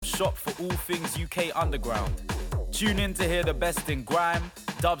shop for all things UK underground. Tune in to hear the best in grime,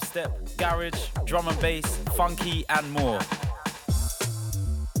 dubstep, garage, drum and bass, funky and more.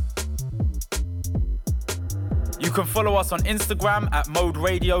 You can follow us on Instagram at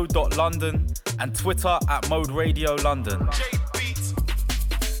moderadio.london and Twitter at moderadiolondon.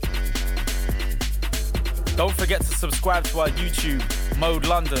 Don't forget to subscribe to our YouTube, Mode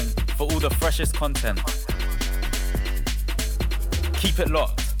London, for all the freshest content. Keep it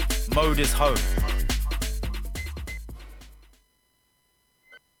locked. Mode is home.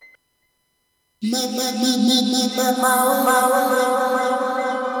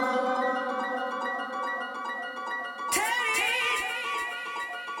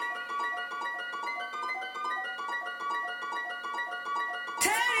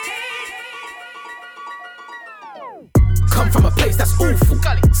 Come from a place that's awful.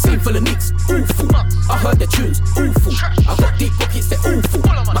 Scene full of nicks, awful. I heard their tunes, awful. I got deep pockets, they're awful.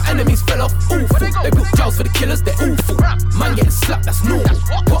 My enemies fell off, awful. They built jails for the killers, they're awful. Man getting slapped, that's normal.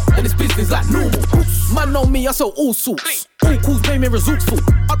 What? Then it's business like normal. Man know me, I sell all sorts. All calls made me resourceful.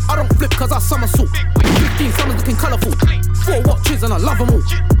 I don't flip cause I somersault. 15 summers looking colourful. 4 watches and I love them all.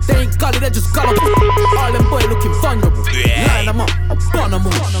 They ain't gully, they're just gullible. Island boy looking vulnerable. Line them up, I burn them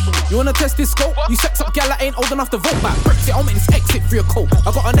all. You wanna test this scope? You sex up gal that ain't old enough to vote back. Brexit, I'll make this exit for your coat.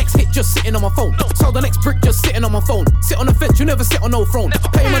 I got a next hit just sitting on my phone. So the next brick just sitting on my phone. Sit on the fence, you never sit on no throne.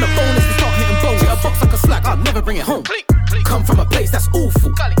 Pay him on a bonus and start hitting bones. Hit a box like a slag, I'll never bring it home. Come from a place that's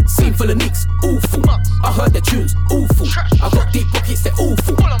awful. Scene full of nicks, awful. I heard their tunes, awful. I got deep pockets, they're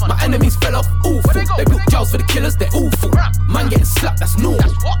awful. My enemies fell off, awful. They built jails for the killers, they're awful. Man getting slapped, that's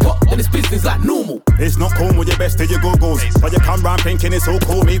normal. What? Then it's business like normal. It's not cool with your best to your Googles. But you come round thinking it's all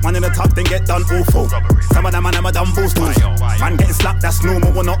cool. Meet one in the top, then get done awful. Some of them are done boosters. Man getting slapped, that's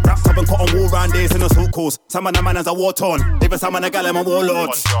normal. We're not wrapped up and caught on war round days in the assault calls. Some of them man are war torn. Even some of the gal them are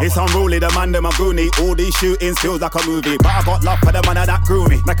warlords. It's unruly, the man them are goony. All these shootings feels like a movie. But I got love for the man that grew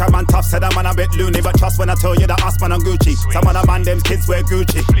me. Make a man tough, said a man a bit loony. But trust when I tell you that us man on Gucci. Some of the man them kids wear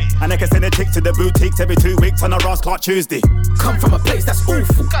Gucci. And they can send a chick to the boutiques every 2 weeks on a Ross Clark Tuesday. Come from a place that's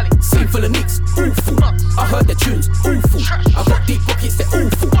awful. Scene full of nicks, awful. I heard their tunes, awful. I got deep pockets, they're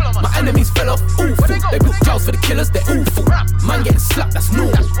awful. My enemies fell off, awful. They built jails for the killers, they're awful. Man getting slapped, that's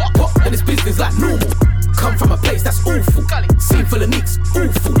normal. What? Then it's business like normal. Come from a place that's awful. Scene full of nicks,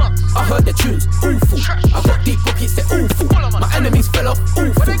 awful. I heard their tunes, awful. I got deep pockets, they're awful. My enemies fell off,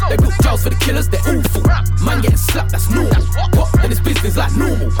 awful. They built jails for the killers, they're awful. Man getting slapped, that's normal. What? Then it's business like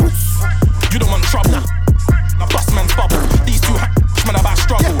normal. You don't want trouble. I bust man's bubble. These two man about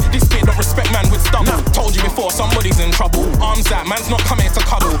struggle. This bit don't respect man with stubble. Told you before, somebody's in trouble. Arms out, man's not coming to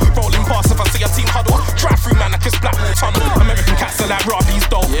cuddle. Rolling past if I see a team huddle. Drive through man like it's black tunnel. American cats are like Robbie's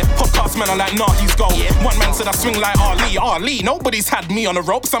dough. Podcast men are like Nardi's goal. One man said I swing like Ali. Nobody's had me on the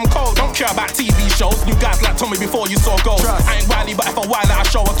ropes. I'm cold, don't care about TV shows. You guys like Tommy before you saw goals. I ain't wily, but if I wile I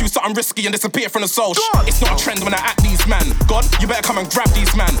show, I do something risky and disappear from the soul. It's not a trend when I act these man. God, you better come and grab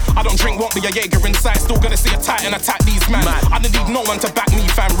these man. I don't drink, won't be a Jaeger inside. Still gonna see a Titan attack these man. I don't need no one to back me,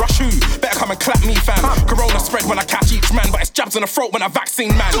 fam. Rush who? Better come and clap me, fam. Corona spread when I catch each man, but it's jabs in the throat when I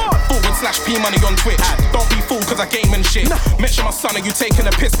vaccine man. /P money on Twitch. Don't be fooled cause I game and shit. Mention my son, are you taking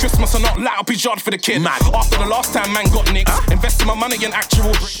a piss? Christmas or not, light up his yard for the kid. After the last time man got nicked, invested my money in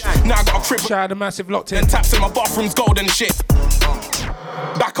actual. Now I got a crib. Shout out the massive locked in. And taps in my bathroom's gold and shit.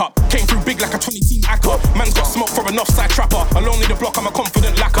 Back up, came through big like a 20-team hacker. Man's got smoke for an offside trapper. Alone in the block, I'm a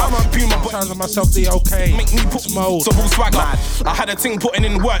confident lacker. Puma sounds like myself, the okay. Make me put Mode. So swagger. I had a ting putting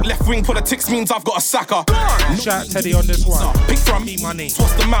in work. Left wing politics means I've got a sacker. Shout out Teddy on this one. Pick from money.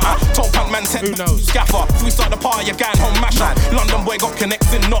 What's the matter? Top punk man, who knows? Scaffer. If we start the party, you're going home masher. London boy got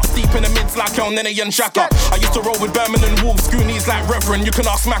connects in knots deep in the mids like El Nene and Shaka. I used to roll with Birmingham Wolves, Goonies like Reverend. You can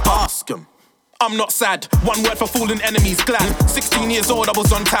ask Macca. Ask him. I'm not sad, one word for fooling enemies, glad. 16 years old, I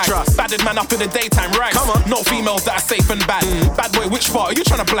was on tag. Badded man up in the daytime, right? Come on. No females that are safe and bad. Bad boy, which part are you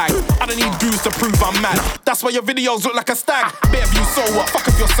trying to blag? I don't need views to prove I'm mad. That's why your videos look like a stag. Bare views, so what? Fuck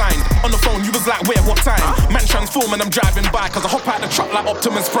if you're signed. On the phone, you was like, where, what time? Man transform and I'm driving by, cause I hop out the truck like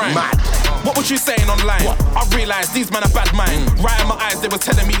Optimus Prime. Mad. What was you saying online? I realised these men are bad mind. Right in my eyes, they were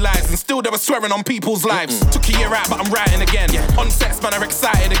telling me lies, and still they were swearing on people's lives. Took a year out, but I'm writing again. On sets, man, are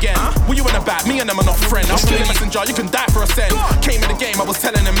excited again. What you in about? Me and them are not friends. I'm still a messenger, you can die for a cent. Came in the game, I was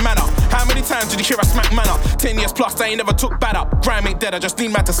telling them man up. How many times did you hear I smack man up? 10 years plus, I ain't never took bad up. Grime ain't dead, I just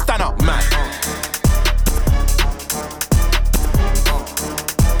need man to stand up, man.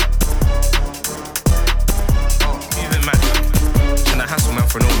 Even man, and I hassle man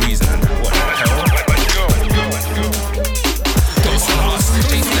for no reason and what the hell? Dots on us,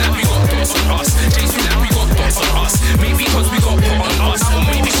 Jason that we got dots on us. Jason that we got dots on us. Maybe cause we got put on us, or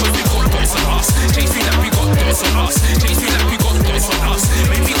maybe cause we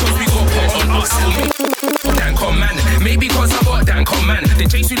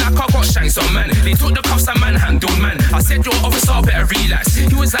Chase you like I got shanks on man. They took the cuffs and manhandled man. I said your officer better relax.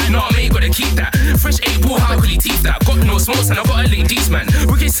 He was like, nah mate, gotta keep that. Fresh 8 ball, how could he teeth that? Got no smokes and I got a link these man.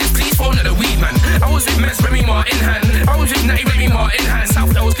 Wicked 6, please phone at the weed man. I was with Mess, Remy Ma in hand. I was with Natty, Remy Ma in hand.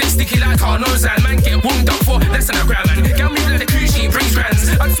 South L's get sticky like Tarno's and man get warmed up for less than a gram man. Get me like the crew, she brings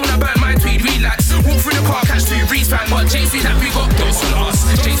grands. I just wanna burn my tweed, relax. Walk through the car, catch 2 breeze fan. But Chase me like we got dots on us.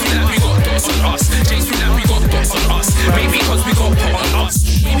 Chase me like we got dots on us. Chase me like we got dots on us. Maybe cause we got put on us.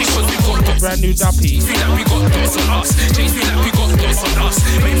 Maybe cause we got dots. Brand new Duppy. Chase me like we got dots on us. Chase me like we got dots on us.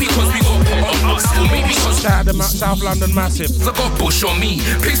 Maybe cause we got put on us. Or maybe cause Shout out to South London Massive. I got bush on me.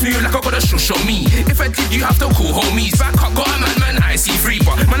 Pics me like I got a shush on me. If I did, you have to call homies. Back up, got a man, IC3.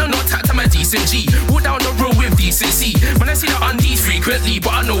 But man, I'm not tapped, I'm a decent G. Walk down the road with decency. When I see the undies frequently,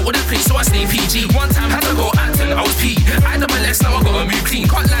 but I know all the place, so I stay PG. One time had to go acting, I was P. I done my less, now I gotta move clean.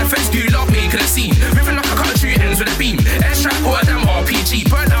 Can't lie, friends do love making a scene. Moving like I can't shoot ends with a beam. Airstrike or a damn RPG.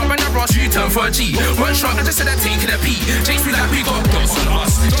 Burn down, ran a Ross, U-turn for a G. One shot, I just said I'm taking a P. Chase me like we got dots on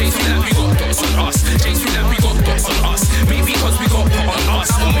us. Chase me like we got dots on us. Chase me like we got dots on us. Maybe cause we got put on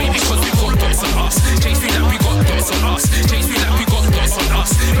us. Or maybe cause we got dots on us. Chase me like we got dots on us. Chase me like we got dots on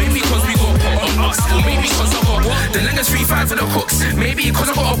us. Maybe cause we got put on us. Or maybe cause I got the longest 3-5 for the cooks. Maybe cause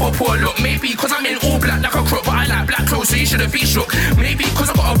I got a poor look. Maybe cause I'm in all black like a crook. But I like black clothes, so you shouldn't be shook. Maybe cause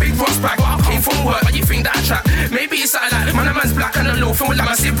I got a big Ross bag. But I came from work, but you think that I trap. Maybe it's something like, man, a man's black and a low. Feeling like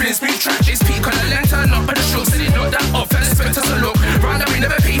my siblings, smooth track. It's peak on the length, turn up, but the shook. Said it not that up, fell expect us to look. Round we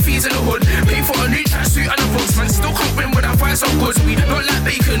never pay fees in the hood. Pay for a new tracksuit and a books. Man, still can't win when I find some goods. We don't like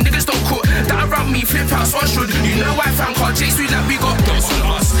bacon, niggas don't cook. That around me, flip out, so I should. You know why fam can't chase me like we got dots on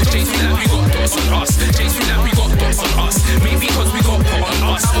us. Chase me like we got dots on us. Chase me like we got dots on us. Maybe cause we got put on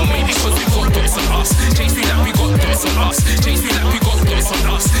us. Or maybe cause we got dots on us. Chase me like we got dots on us. Chase me like we got dots on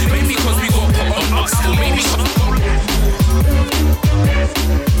us. Maybe cause we got put on us. Or maybe cause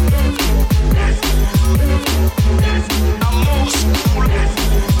I'm old school. I'm old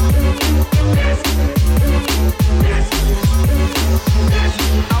school.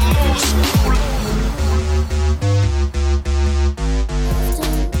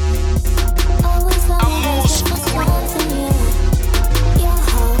 I'm old school.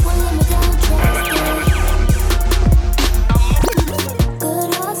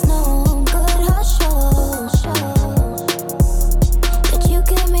 Good hearts know, good hearts show that you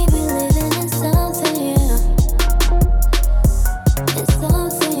can maybe living in something, yeah. It's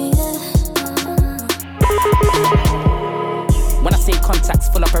something, yeah. When I say contacts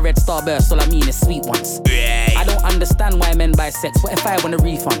full up a red starburst, all I mean is sweet ones. I don't understand why men buy sets. What if I want a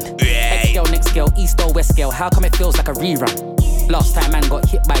refund? X girl, next girl, east or west girl. How come it feels like a rerun? Last time man got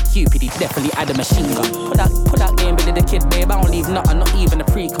hit by Cupid, he definitely had a machine gun. Put that game, Billy the Kid, babe. I don't leave nothing, not even a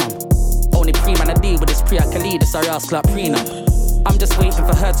pre-com. Only pre-man I deal with is Priya Khalid, sorry ass club prenup. I'm just waiting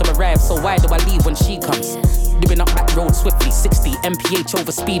for her to arrive, so why do I leave when she comes? Doing up that road swiftly, 60 mph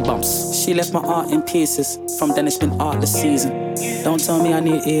over speed bumps. She left my art in pieces, from then it's been artless season. Don't tell me I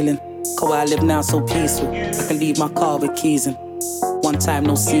need healing, cause where I live now so peaceful. I can leave my car with keys in. One time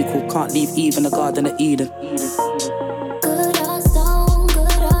no sequel, can't leave even the Garden of Eden. Good hearts don't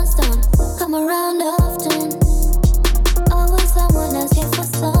come around often. Always someone asking for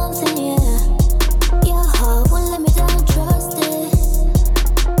something, yeah. Your heart won't let me down, trust it.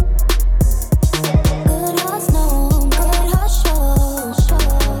 Good hearts know, good hearts show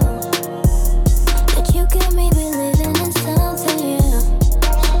that you can maybe living in something, yeah.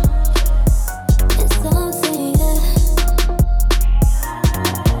 It's something, yeah.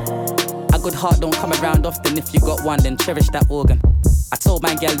 A good heart don't come around often. If you got one, then cherish that organ. I told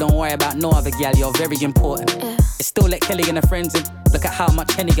my gal, don't worry about no other gal, you're very important. It's still let Kelly and her friends in. Look at how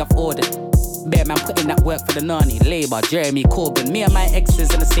much Henny I've ordered. Bear man putting that work for the Nani, Labour, Jeremy Corbyn. Me and my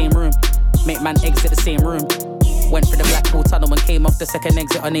exes in the same room. Make man exit the same room. Went through the Blackpool tunnel and came off the second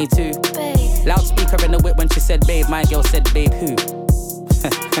exit on A2. Babe. Loudspeaker in the whip when she said babe, my girl said babe who?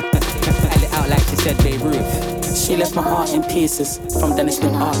 Had it out like she said Babe Ruth. She left my heart in pieces, from then it's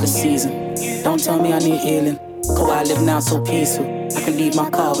been artless season. Don't tell me I need healing, cause where I live now so peaceful. I can leave my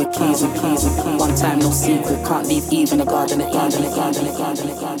car with keys and keys and keys. One time no sequel, can't leave even the Garden of Eden.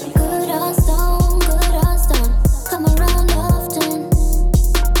 Good hearts don't come around often.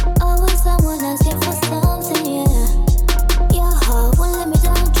 Always someone asking for something, yeah. Your heart won't let me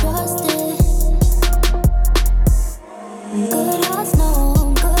down, trust it. Good hearts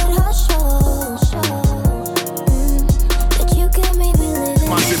know, good hearts show that you can maybe live in.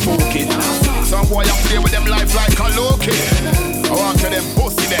 Massive focus. Some boy I play with them life like a low kid. I want to them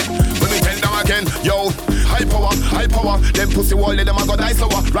pussy there. Let me tell them again, yo, high power, power. Them pussy wall, them a go die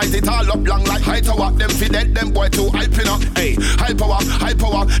slower. Rise it all up long like high tower. Them fi dead, them boy too hype up. Hey, high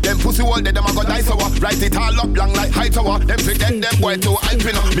power. Them pussy wall, them a go die slower. Rise it all up long like high tower. Them fi dead, them boy too hype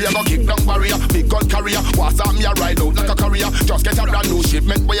up. Me a go kick down barrier, big gun carrier. What's up, me a ride out like a career. Just get a brand new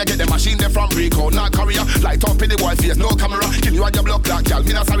shipment where you get the machine there from Rico, not Korea. Light up in the boy face, no camera. Kill you on your block like y'all.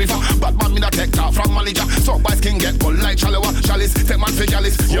 Me not sorry for Batman, me not take talk from manager. So boys can get pull like Chalawa, Chalice, take man for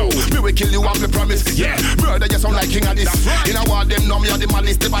Chalice. Yo, me will kill you on me promise. Yeah, murder you sound like king of this. Right. You know what them know me are the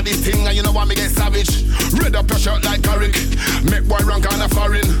malice, the baddest thing, and you know what me get savage. Red up your shirt like Carrick, make boy rank on a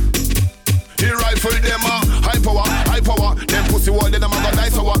foreign. He rifle them high power. Them pussy wall, them a go die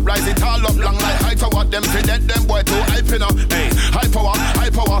so what? Rise it all up long like high tower. Them fi dead, them boy too hype up. Hey, high power.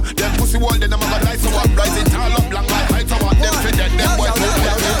 Them pussy wall, them a go die so what? Rise it all up long like high tower. Them fi dead, them boy too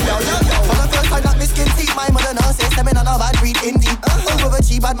hype up. For the first time that me skin teeth, my mother now says them in a bad breed indeed.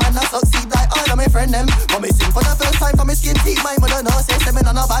 Overachieve, bad man, not succeed like all of my friend them. When me sing for the first time for me skin teeth, my mother now says them in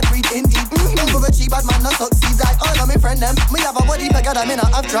a bad breed indeed. Overachieve, bad man, not succeed like all of my friend them. Me have a body bigger than me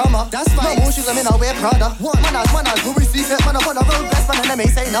not have drama. That's fine. No shoes, I'm in a wear Prada. Man as who we see set, man up on the road, best man and them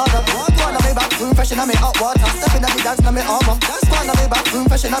ain't say nada. One of me back room, fresh in a me hot water. Step in the dance, na me armor. That's one of me back room,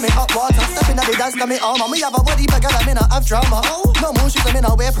 fresh in a me hot water. Step in the dance, na me armor. Me have a body bigger than me not have drama. No more shoes, I'm in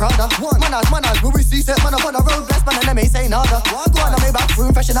a wear Prada. Man as who we see set, man up on the road, best man and them ain't say nada. One of me back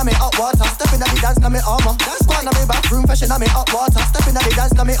room, fresh in a me hot water. Step in the dance, na me armor. That's one of me back room, fresh in a me hot water. Step in the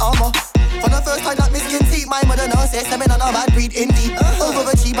dance, na me armor. For the first time that me skin teeth, my mother now says them in a bad breed indeed.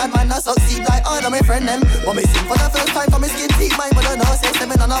 Overachieve, bad man, not succeed like all of my friend them. When me sing for the first time for me skin teeth, my mother now says them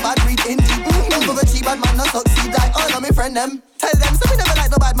in a bad breed indeed. Overachieve, bad man, not succeed like all of my friend them. Tell them, so me never like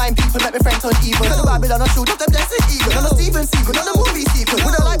no bad mind people, let me friend turn evil. Cause the Babylon shoot up them blessed eagle. Not a Steven Seagal, not a movie sequel.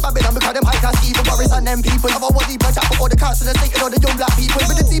 We don't like Babylon because them high class evil. Boris and them people have a body bunch up before the council and state and all the young black people.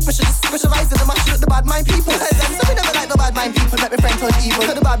 With the deep specialize in the mashing up the bad mind people. Tell them, so me never like no bad mind people, let me friend turn evil.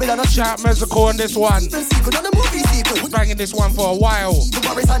 Cause the Babylon shout Mezzical on this one. Banging this one for a while.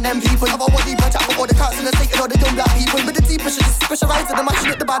 Boris and them people have a body bunch up before the council and state and all the young black people. With the deep specialize in the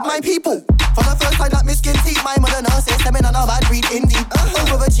mashing up the bad mind people. For the first time that me skin teeth, my mother now says them in a bad breed indeed.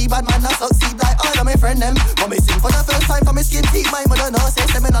 Overachieve, bad man, not succeed like all of my friend them. When me sing for the first time for me skin teeth, my mother now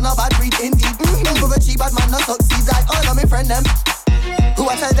says them in a bad breed indeed. Overachieve, bad man, not succeed like all of my friend them. Who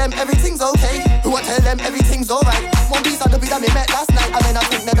I tell them everything's okay? Who I tell them everything's alright? One piece of the beat that me met last night, and then I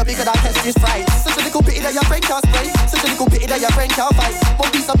think never because I test this fright. Such a little pity that your friend can't spray. Such a little pity that your friend can't fight. One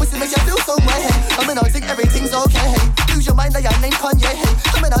piece of pussy make you feel so way. Hey, I mean I think everything's okay. Hey, lose your mind that your name Kanye. Hey,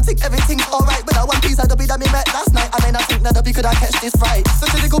 I mean I think everything's alright, but that one piece of the beat that me met last night, and then I think never because I catch this fright.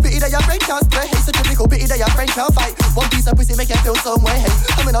 Such a little pity that your friend can't spray. Hey, such a little pity that your friend can't fight. One piece of pussy make you feel so way. Hey,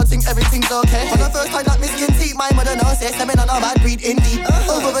 I mean I think everything's okay. For the first time that me skin teeth, my mother now says them in a bad breed indeed.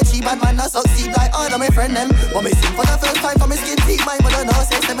 Overachieve, bad man, not succeed like all of my friend them. When me sing for the first time for me skin teeth, my mother now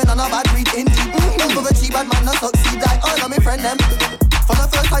says them in a bad breed indeed. Overachieve, bad man, not succeed like all of my friend them. For the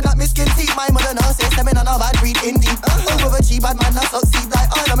first time that me skin teeth, my mother now says them in a bad breed indeed. Overachieve, bad man, not succeed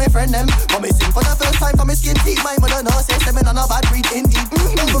like all of my friend them. When me sing for the first time for me skin teeth, my mother now says them in a bad breed indeed.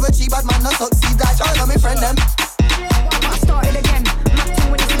 Overachieve, bad man, not succeed like all of my friend them. I started again.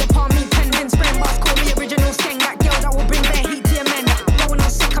 Matting when you see the palm me pen, been spraying bars, call me original skeng. That girl that will bring their heat to your men. Going on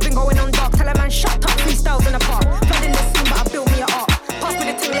sick, I've been going on dark. Tell a man shut up, freestyles in the park. Flooding the scene, but I built me a art. Pass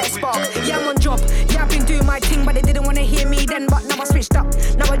me the thing, let it spark. Yeah, I'm on job. Yeah, I've been doing my thing, but they didn't wanna hear me then. But now I switched up.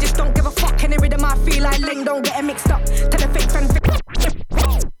 Now I just don't give a fuck. Any rhythm I feel like Leng, don't get it mixed up. Tell the fake fan.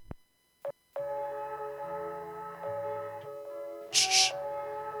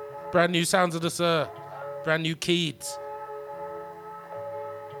 Brand new sounds of the Sir. Brand new keys.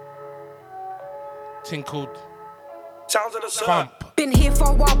 Thing called Sounds of the Sir. Thump. Been here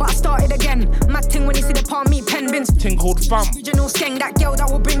for a while, but I started again. Mad ting when you see the palm me pen, been Thing called Thump. Original skeng, that girl that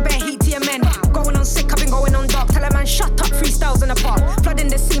will bring bare heat to your men. Going on sick, I've been going on dark. Tell a man shut up, freestyles in the park. Flooding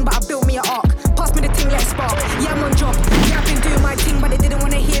the scene, but I built me an arc. Pass me the ting, let it spark. Yeah, I'm on job. Yeah, I've been doing my thing, but they didn't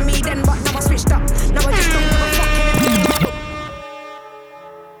wanna hear me then. But now I switched up. Now I just don't give a fuck.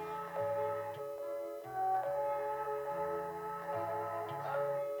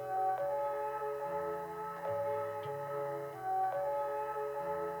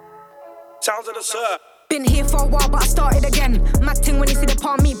 Sounds of the Sir. Been here for a while, but I started again. Mad ting when you see the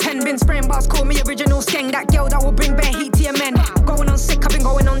palm me pen, been spraying bars, call me original skeng. That girl that will bring bare heat to your men. Going on sick, I've been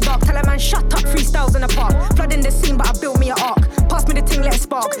going on dark. Tell a man shut up, freestyles in the park. Flooding the scene, but I built me an arc. Pass me the ting, let it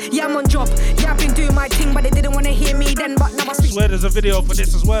spark. Yeah, I'm on job. Yeah, I've been doing my thing, but they didn't wanna hear me then. But now I switch. Swear there's a video for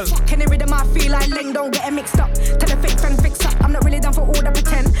this as well. Any rhythm I feel like Leng, don't get it mixed up. Tell the fake fan fix up. I'm not really down for all that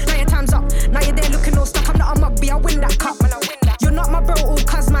pretend. Now your time's up. Now you're there looking all stuck. I'm not a mugby, I win that cup. You're not my bro, all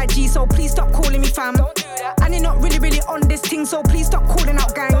cuz my G, so please stop calling me fam. And you're not really thing, so please stop calling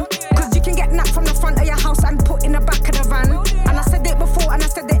out gang. Cause you can get napped from the front of your house and put in the back of the van. And I said it before and I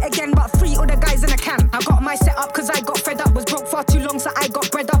said it again, but 3 other guys in the camp. I got my set up cause I got fed up. Was broke far too long, so I got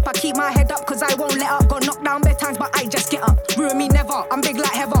bread up. I keep my head up cause I won't let up. Got knocked down bare times, but I just get up. Ruin me never, I'm big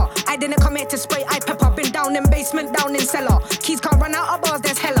like Heather. I didn't come here to spray, I pepper. Been down in basement, down in cellar. Keys can't run out of bars,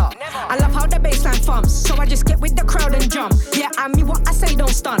 there's hella. I love how the bassline thumps, so I just get with the crowd and jump. Yeah, I mean what I say, don't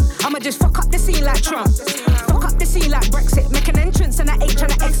stun. I'ma just fuck up the scene like Trump. Fuck up the scene like Brexit. Make an entrance and I ain't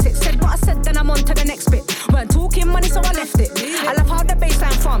tryna exit. Said what I said, then I'm on to the next bit. Weren't talking money, so I left it. I love how the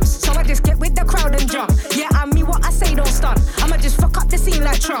bassline thumps, so I just get with the crowd and jump. Yeah, I mean what I say, don't stun. I'ma just fuck up the scene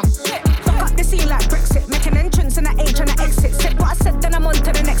like Trump. Fuck up the scene like Brexit. Make an entrance and I ain't tryna exit. Said what I said, then I'm on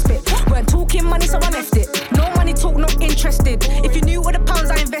to the next bit. Weren't talking money, so I left it. No money talk, not interested. If you knew all the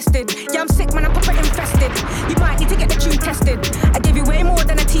pounds I invested. Yeah, I'm sick, man, I'm proper infested. You might need to get the tune tested. I give you way more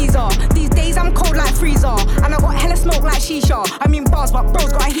than a teaser. These days I'm cold like freezer. And I got hella smoke like shisha. I mean bars, but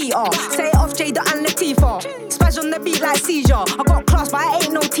bro's got a heater. Say it off Jada and Latifah. Spaz on the beat like seizure. I got class, but I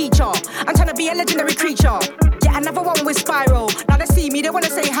ain't no teacher. I'm tryna be a legendary creature. Yeah, another one with Spiral. Now they see me, they wanna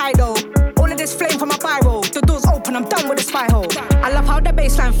say hi though. All of this flame from my viral. The door's open, I'm done with the spy hole. I love how the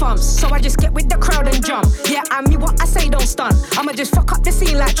bassline thumps, so I just get with the crowd and jump. Yeah, I mean what I say, don't stun. I'ma just fuck up the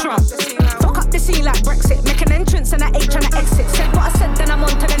scene like Trump. Fuck up the scene like Brexit. Make an entrance and I ain't tryna exit. Said what I said, then I'm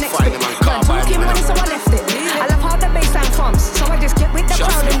on to the next bit. Weren't talking money, so I left it. I love how the bassline thumps, so I just get with the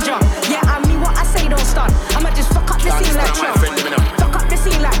crowd and jump. Yeah, I mean what I say, don't stun. I'ma just fuck up the scene like Trump. Fuck up the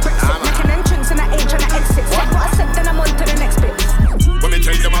scene like Brexit. Make an entrance and I ain't tryna exit. Said what I said, then I'm on to the next bit. When me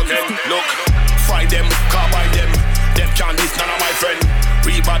tell them again, look, find them, can't buy them. Them can't diss none of my friend.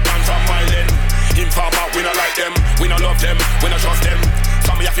 We bad man from my land. Informer, we not like them. We not love them, we not trust them.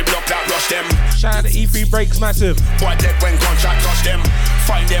 Some of you have to block that, rush them. Shout out to E3 Breaks Massive. Boy dead when contract touch them.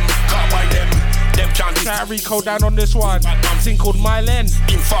 Find them, can't buy them. Them can't diss. Shout out Rico down on this one. Thing called My Land.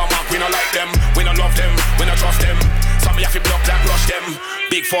 Informer, we not like them. We not love them, we not trust them. Some of you have to block that, rush them.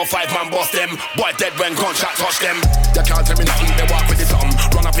 Big 4-5 man boss them. Boy dead when contract touch them. You can't tell me nothing, they walk with the something.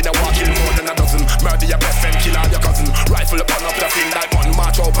 Run up in the walk, kill more than a dozen. Murder your best friend, kill all your cousin. Rifle upon up the thing like one.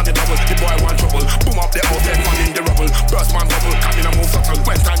 March out on the double, the boy want trouble. Boom up the house, then man in the rubble. Burst man bubble, come in a move subtle.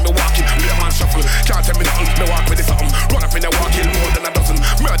 When time me walking, me a man shuffle. Can't tell me nothing, me walk with the something. Run up in the walk, kill more than a dozen.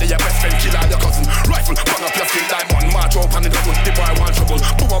 Murder your best friend, kill all your cousin. Rifle, run up your thing like one. March out on the double, the boy want trouble.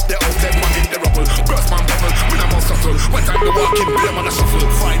 Boom up the house, then man in the rubble. Burst man bubble, me a man subtle. When time me walking, me a man a shuffle.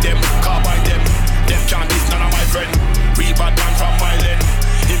 Find them, can't buy them. Them can't diss none of my friend. We bad man from my land.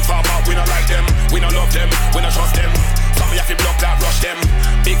 Informer, we not like them. We not love them, we not trust them. Some of you have to block that, rush them.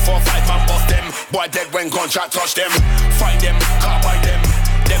 Big 4-5 man bust them. Boy dead when contract touch them. Find them, can't buy them.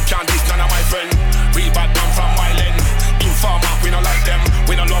 Them can't diss none of my friend. We bad man from my land. Informer, we not like them.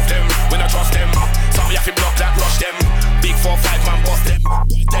 We not love them, we not trust them. Some of you have to block that, rush them. Big 4-5 man bust them.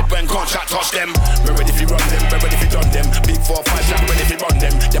 Boy dead when contract touch them. We ready if you run them, we ready if you done them. Big 4-5 man ready if you run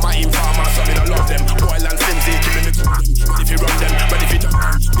them. Them are informer, so we don't love them. Boy and Slimzy, give me the if you run them, ready if you done them.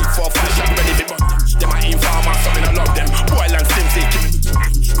 Big 4-5 man ready if you run them. Them are informer, so we don't love them. Boy and Slimzy, give me the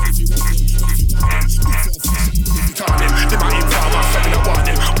them are informer, so we don't want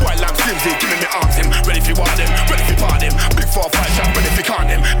them. Boy and Slimzy, give me me arms them. Ready if you want them, ready if you part them. Big 4-5 shot, ready if you can't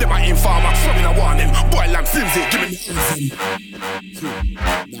them. Them are informer, so we don't want them. Boy and Slimzy, give me me arms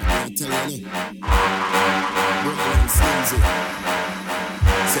them.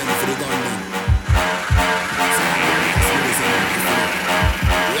 Send for the gunman.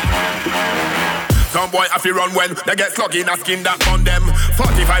 Some boy have to run when they get slug in a skin that on them.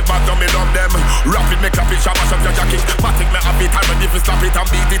 45 back down, me love them. Rapid me clap it, shabba shop your jacket. Matic me happy time when if you slap it and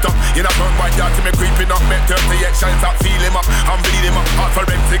beat it up. In a front white yard to me creeping up. Make 38 shines up, feel him up and bleed him up. Hard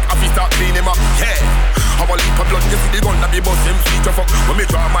forensic, I feel start clean him up. Yeah, how a leap of blood, you see the gun that be bust him feet to fuck. When me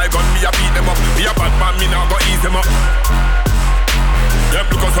draw my gun, me a beat them up. Me a bad man, me now go ease him up.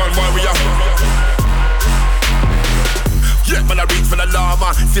 Yep, look us on boy, we are. Yeah, man, I reach for the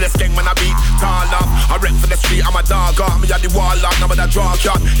llama. See the skeng, man, I beat tall up. I rep for the street, I'm a dog up. Me at the wall up, now I'm a draw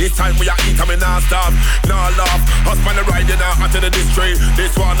cat. This time we are eat, I'm in non-stop. Nah laugh, husband a riding out onto the district.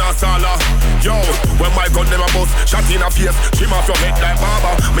 This one not sala. Yo, when my gun never bust, shot in a face, trim off your head like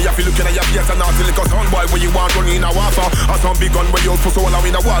barber. Me have to looking at your face and not to lick a sound boy when you want run in a waffle. Or some big gun where you put so long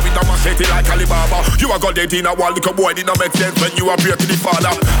in a wall with a machete like Alibaba. You a got dead in a wall, look a boy, did not make sense when you appear to the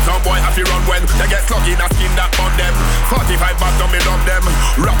father. Some boy have to run when they get slug in a skin that on them. 45 back down, me love them.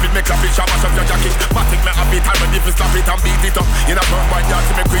 Rapid me clap it, shabba shop your jacket. Matic me happy time when if you slap it and beat it up. In a front white yard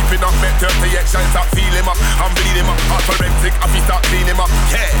to me creeping up. Make 38 shines up, feel him up and bleed him up. Hard forensic, I feel start clean him up.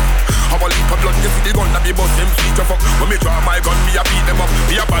 Yeah, how a leap of blood, you see the gun that be bust him feet to fuck. When me draw my gun, me a beat them up.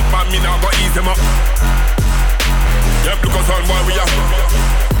 Me a bad man, me now go ease him up. Yep, look us on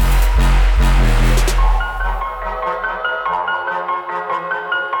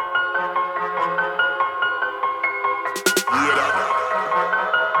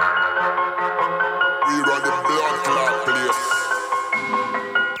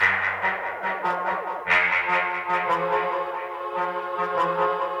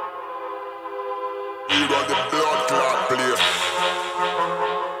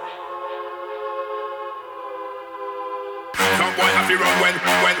have to run when.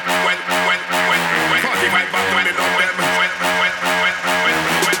 45 back when it on them. When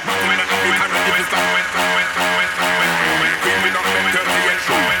I have to carry the pistol. When we not meant to be a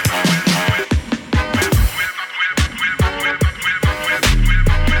show.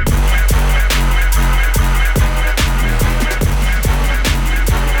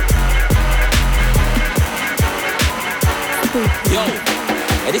 Yo,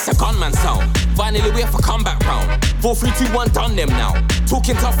 this a gunman sound. Finally we have a comeback round. 4, 3, 2, 1, done them now.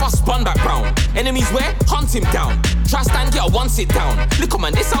 Talking tough, I spun back round. Enemies where? Hunt him down. Try stand, get one sit down. Look on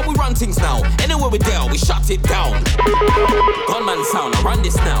man, this how we run things now. Anywhere we there, we shut it down. Gunman sound, I run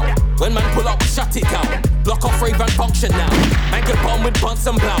this now. When man pull up, we shut it down. Block off rave and function now. Man get bombed with bunts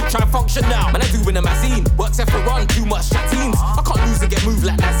and blow. Try and function now. Man I do in a magazine. Works after run, too much chatines. I can't lose and get moved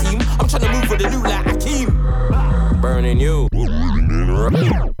like Nazim. I'm trying to move with the loot like Hakeem. Burning you.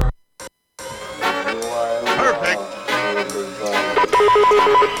 Perfect.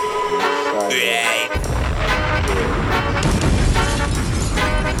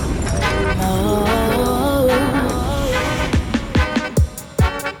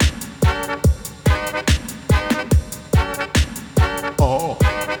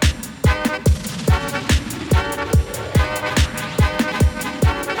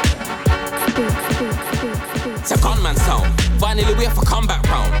 It's a gunman sound. Finally we have a comeback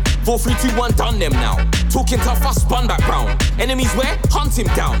round. 4, 3, 2, 1, done them now. Talking tough, I spun back round. Enemies where? Hunt him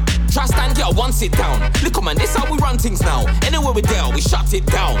down. Try stand, get one sit down. Look on man, this how we run things now. Anywhere we there, we shut it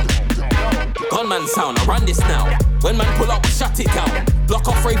down. Gunman sound, I run this now. When man pull up, we shut it down. Block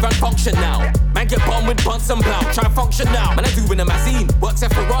off rave and function now. Man get bombed with bunts and blow. Try and function now. Man I do in a magazine. Works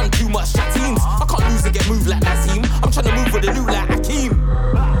after run, too much chatines. I can't lose and get moved like Nazim. I'm trying to move with the loot like Hakeem.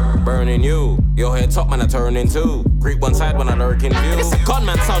 Burning you. Your head top man I turn into. Creep one side when I lurk in view. It's a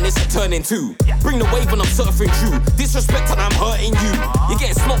gunman sound, it's a turning two. Bring the wave when I'm surfing through. Disrespect and I'm hurting you. You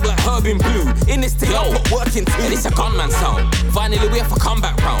getting smoked like herb in blue. In this thing, I'm not working too. It's a gunman sound. Finally we have a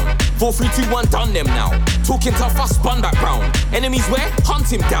comeback round. 4, 3, 2, 1, done them now. Talking tough, I spun back round. Enemies where? Hunt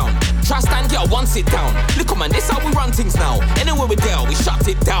him down. Try stand, get one sit down. Look on man, this how we run things now. Anywhere we there, we shut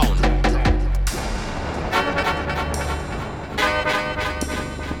it down.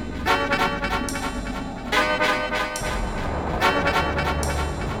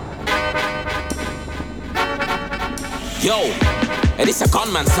 Yo, and it's a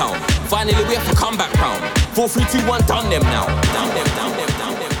gunman sound. Finally we have a comeback round. 4, 3, 2, 1, done them now.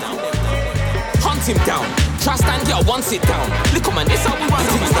 Hunt him down. Try stand, get one sit down. Look on man, this how we run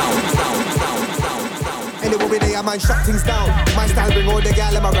things now. Anywhere we there, man, shut things down. My style bring all the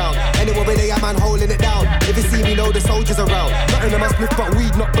gal around. Anywhere we there, man, holding it down. If you see me, know the soldiers around. Nothing in my split, but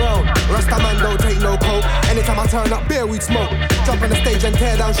weed not brown. Rasta man don't take no coke. Anytime I turn up, beer weed smoke. Jump on the stage and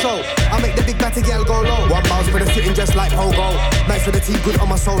tear down show. I make the big batty gal go low. 1 miles for the sitting just like Pogo. Nice for the team, good on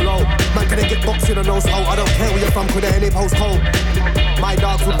my solo. Man, can they get boxing or nose hole? I don't care where you're from, could any post home. My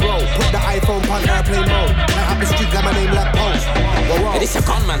dogs would roll. Put the iPhone on airplane mode. I have the street like my name like Post. It's a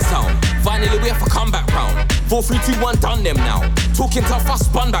gunman sound. Finally we have a comeback round. 4, 3, 2, 1, done them now. Talking tough, I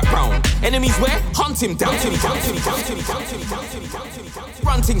spun back round. Enemies where? Hunt him down.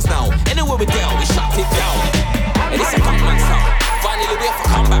 Run things now. Anywhere we there, we shut it down. And it's a gunman sound. Finally we have a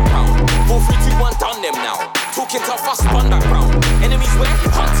comeback round. 4, 3, 2, 1, done them now. Talking tough, I spun back round. Enemies where?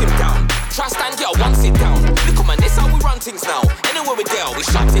 Hunt him down. Try stand, get one sit down. Look on man, this how we run things now. Anywhere we there, we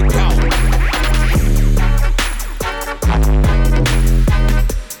shut it down.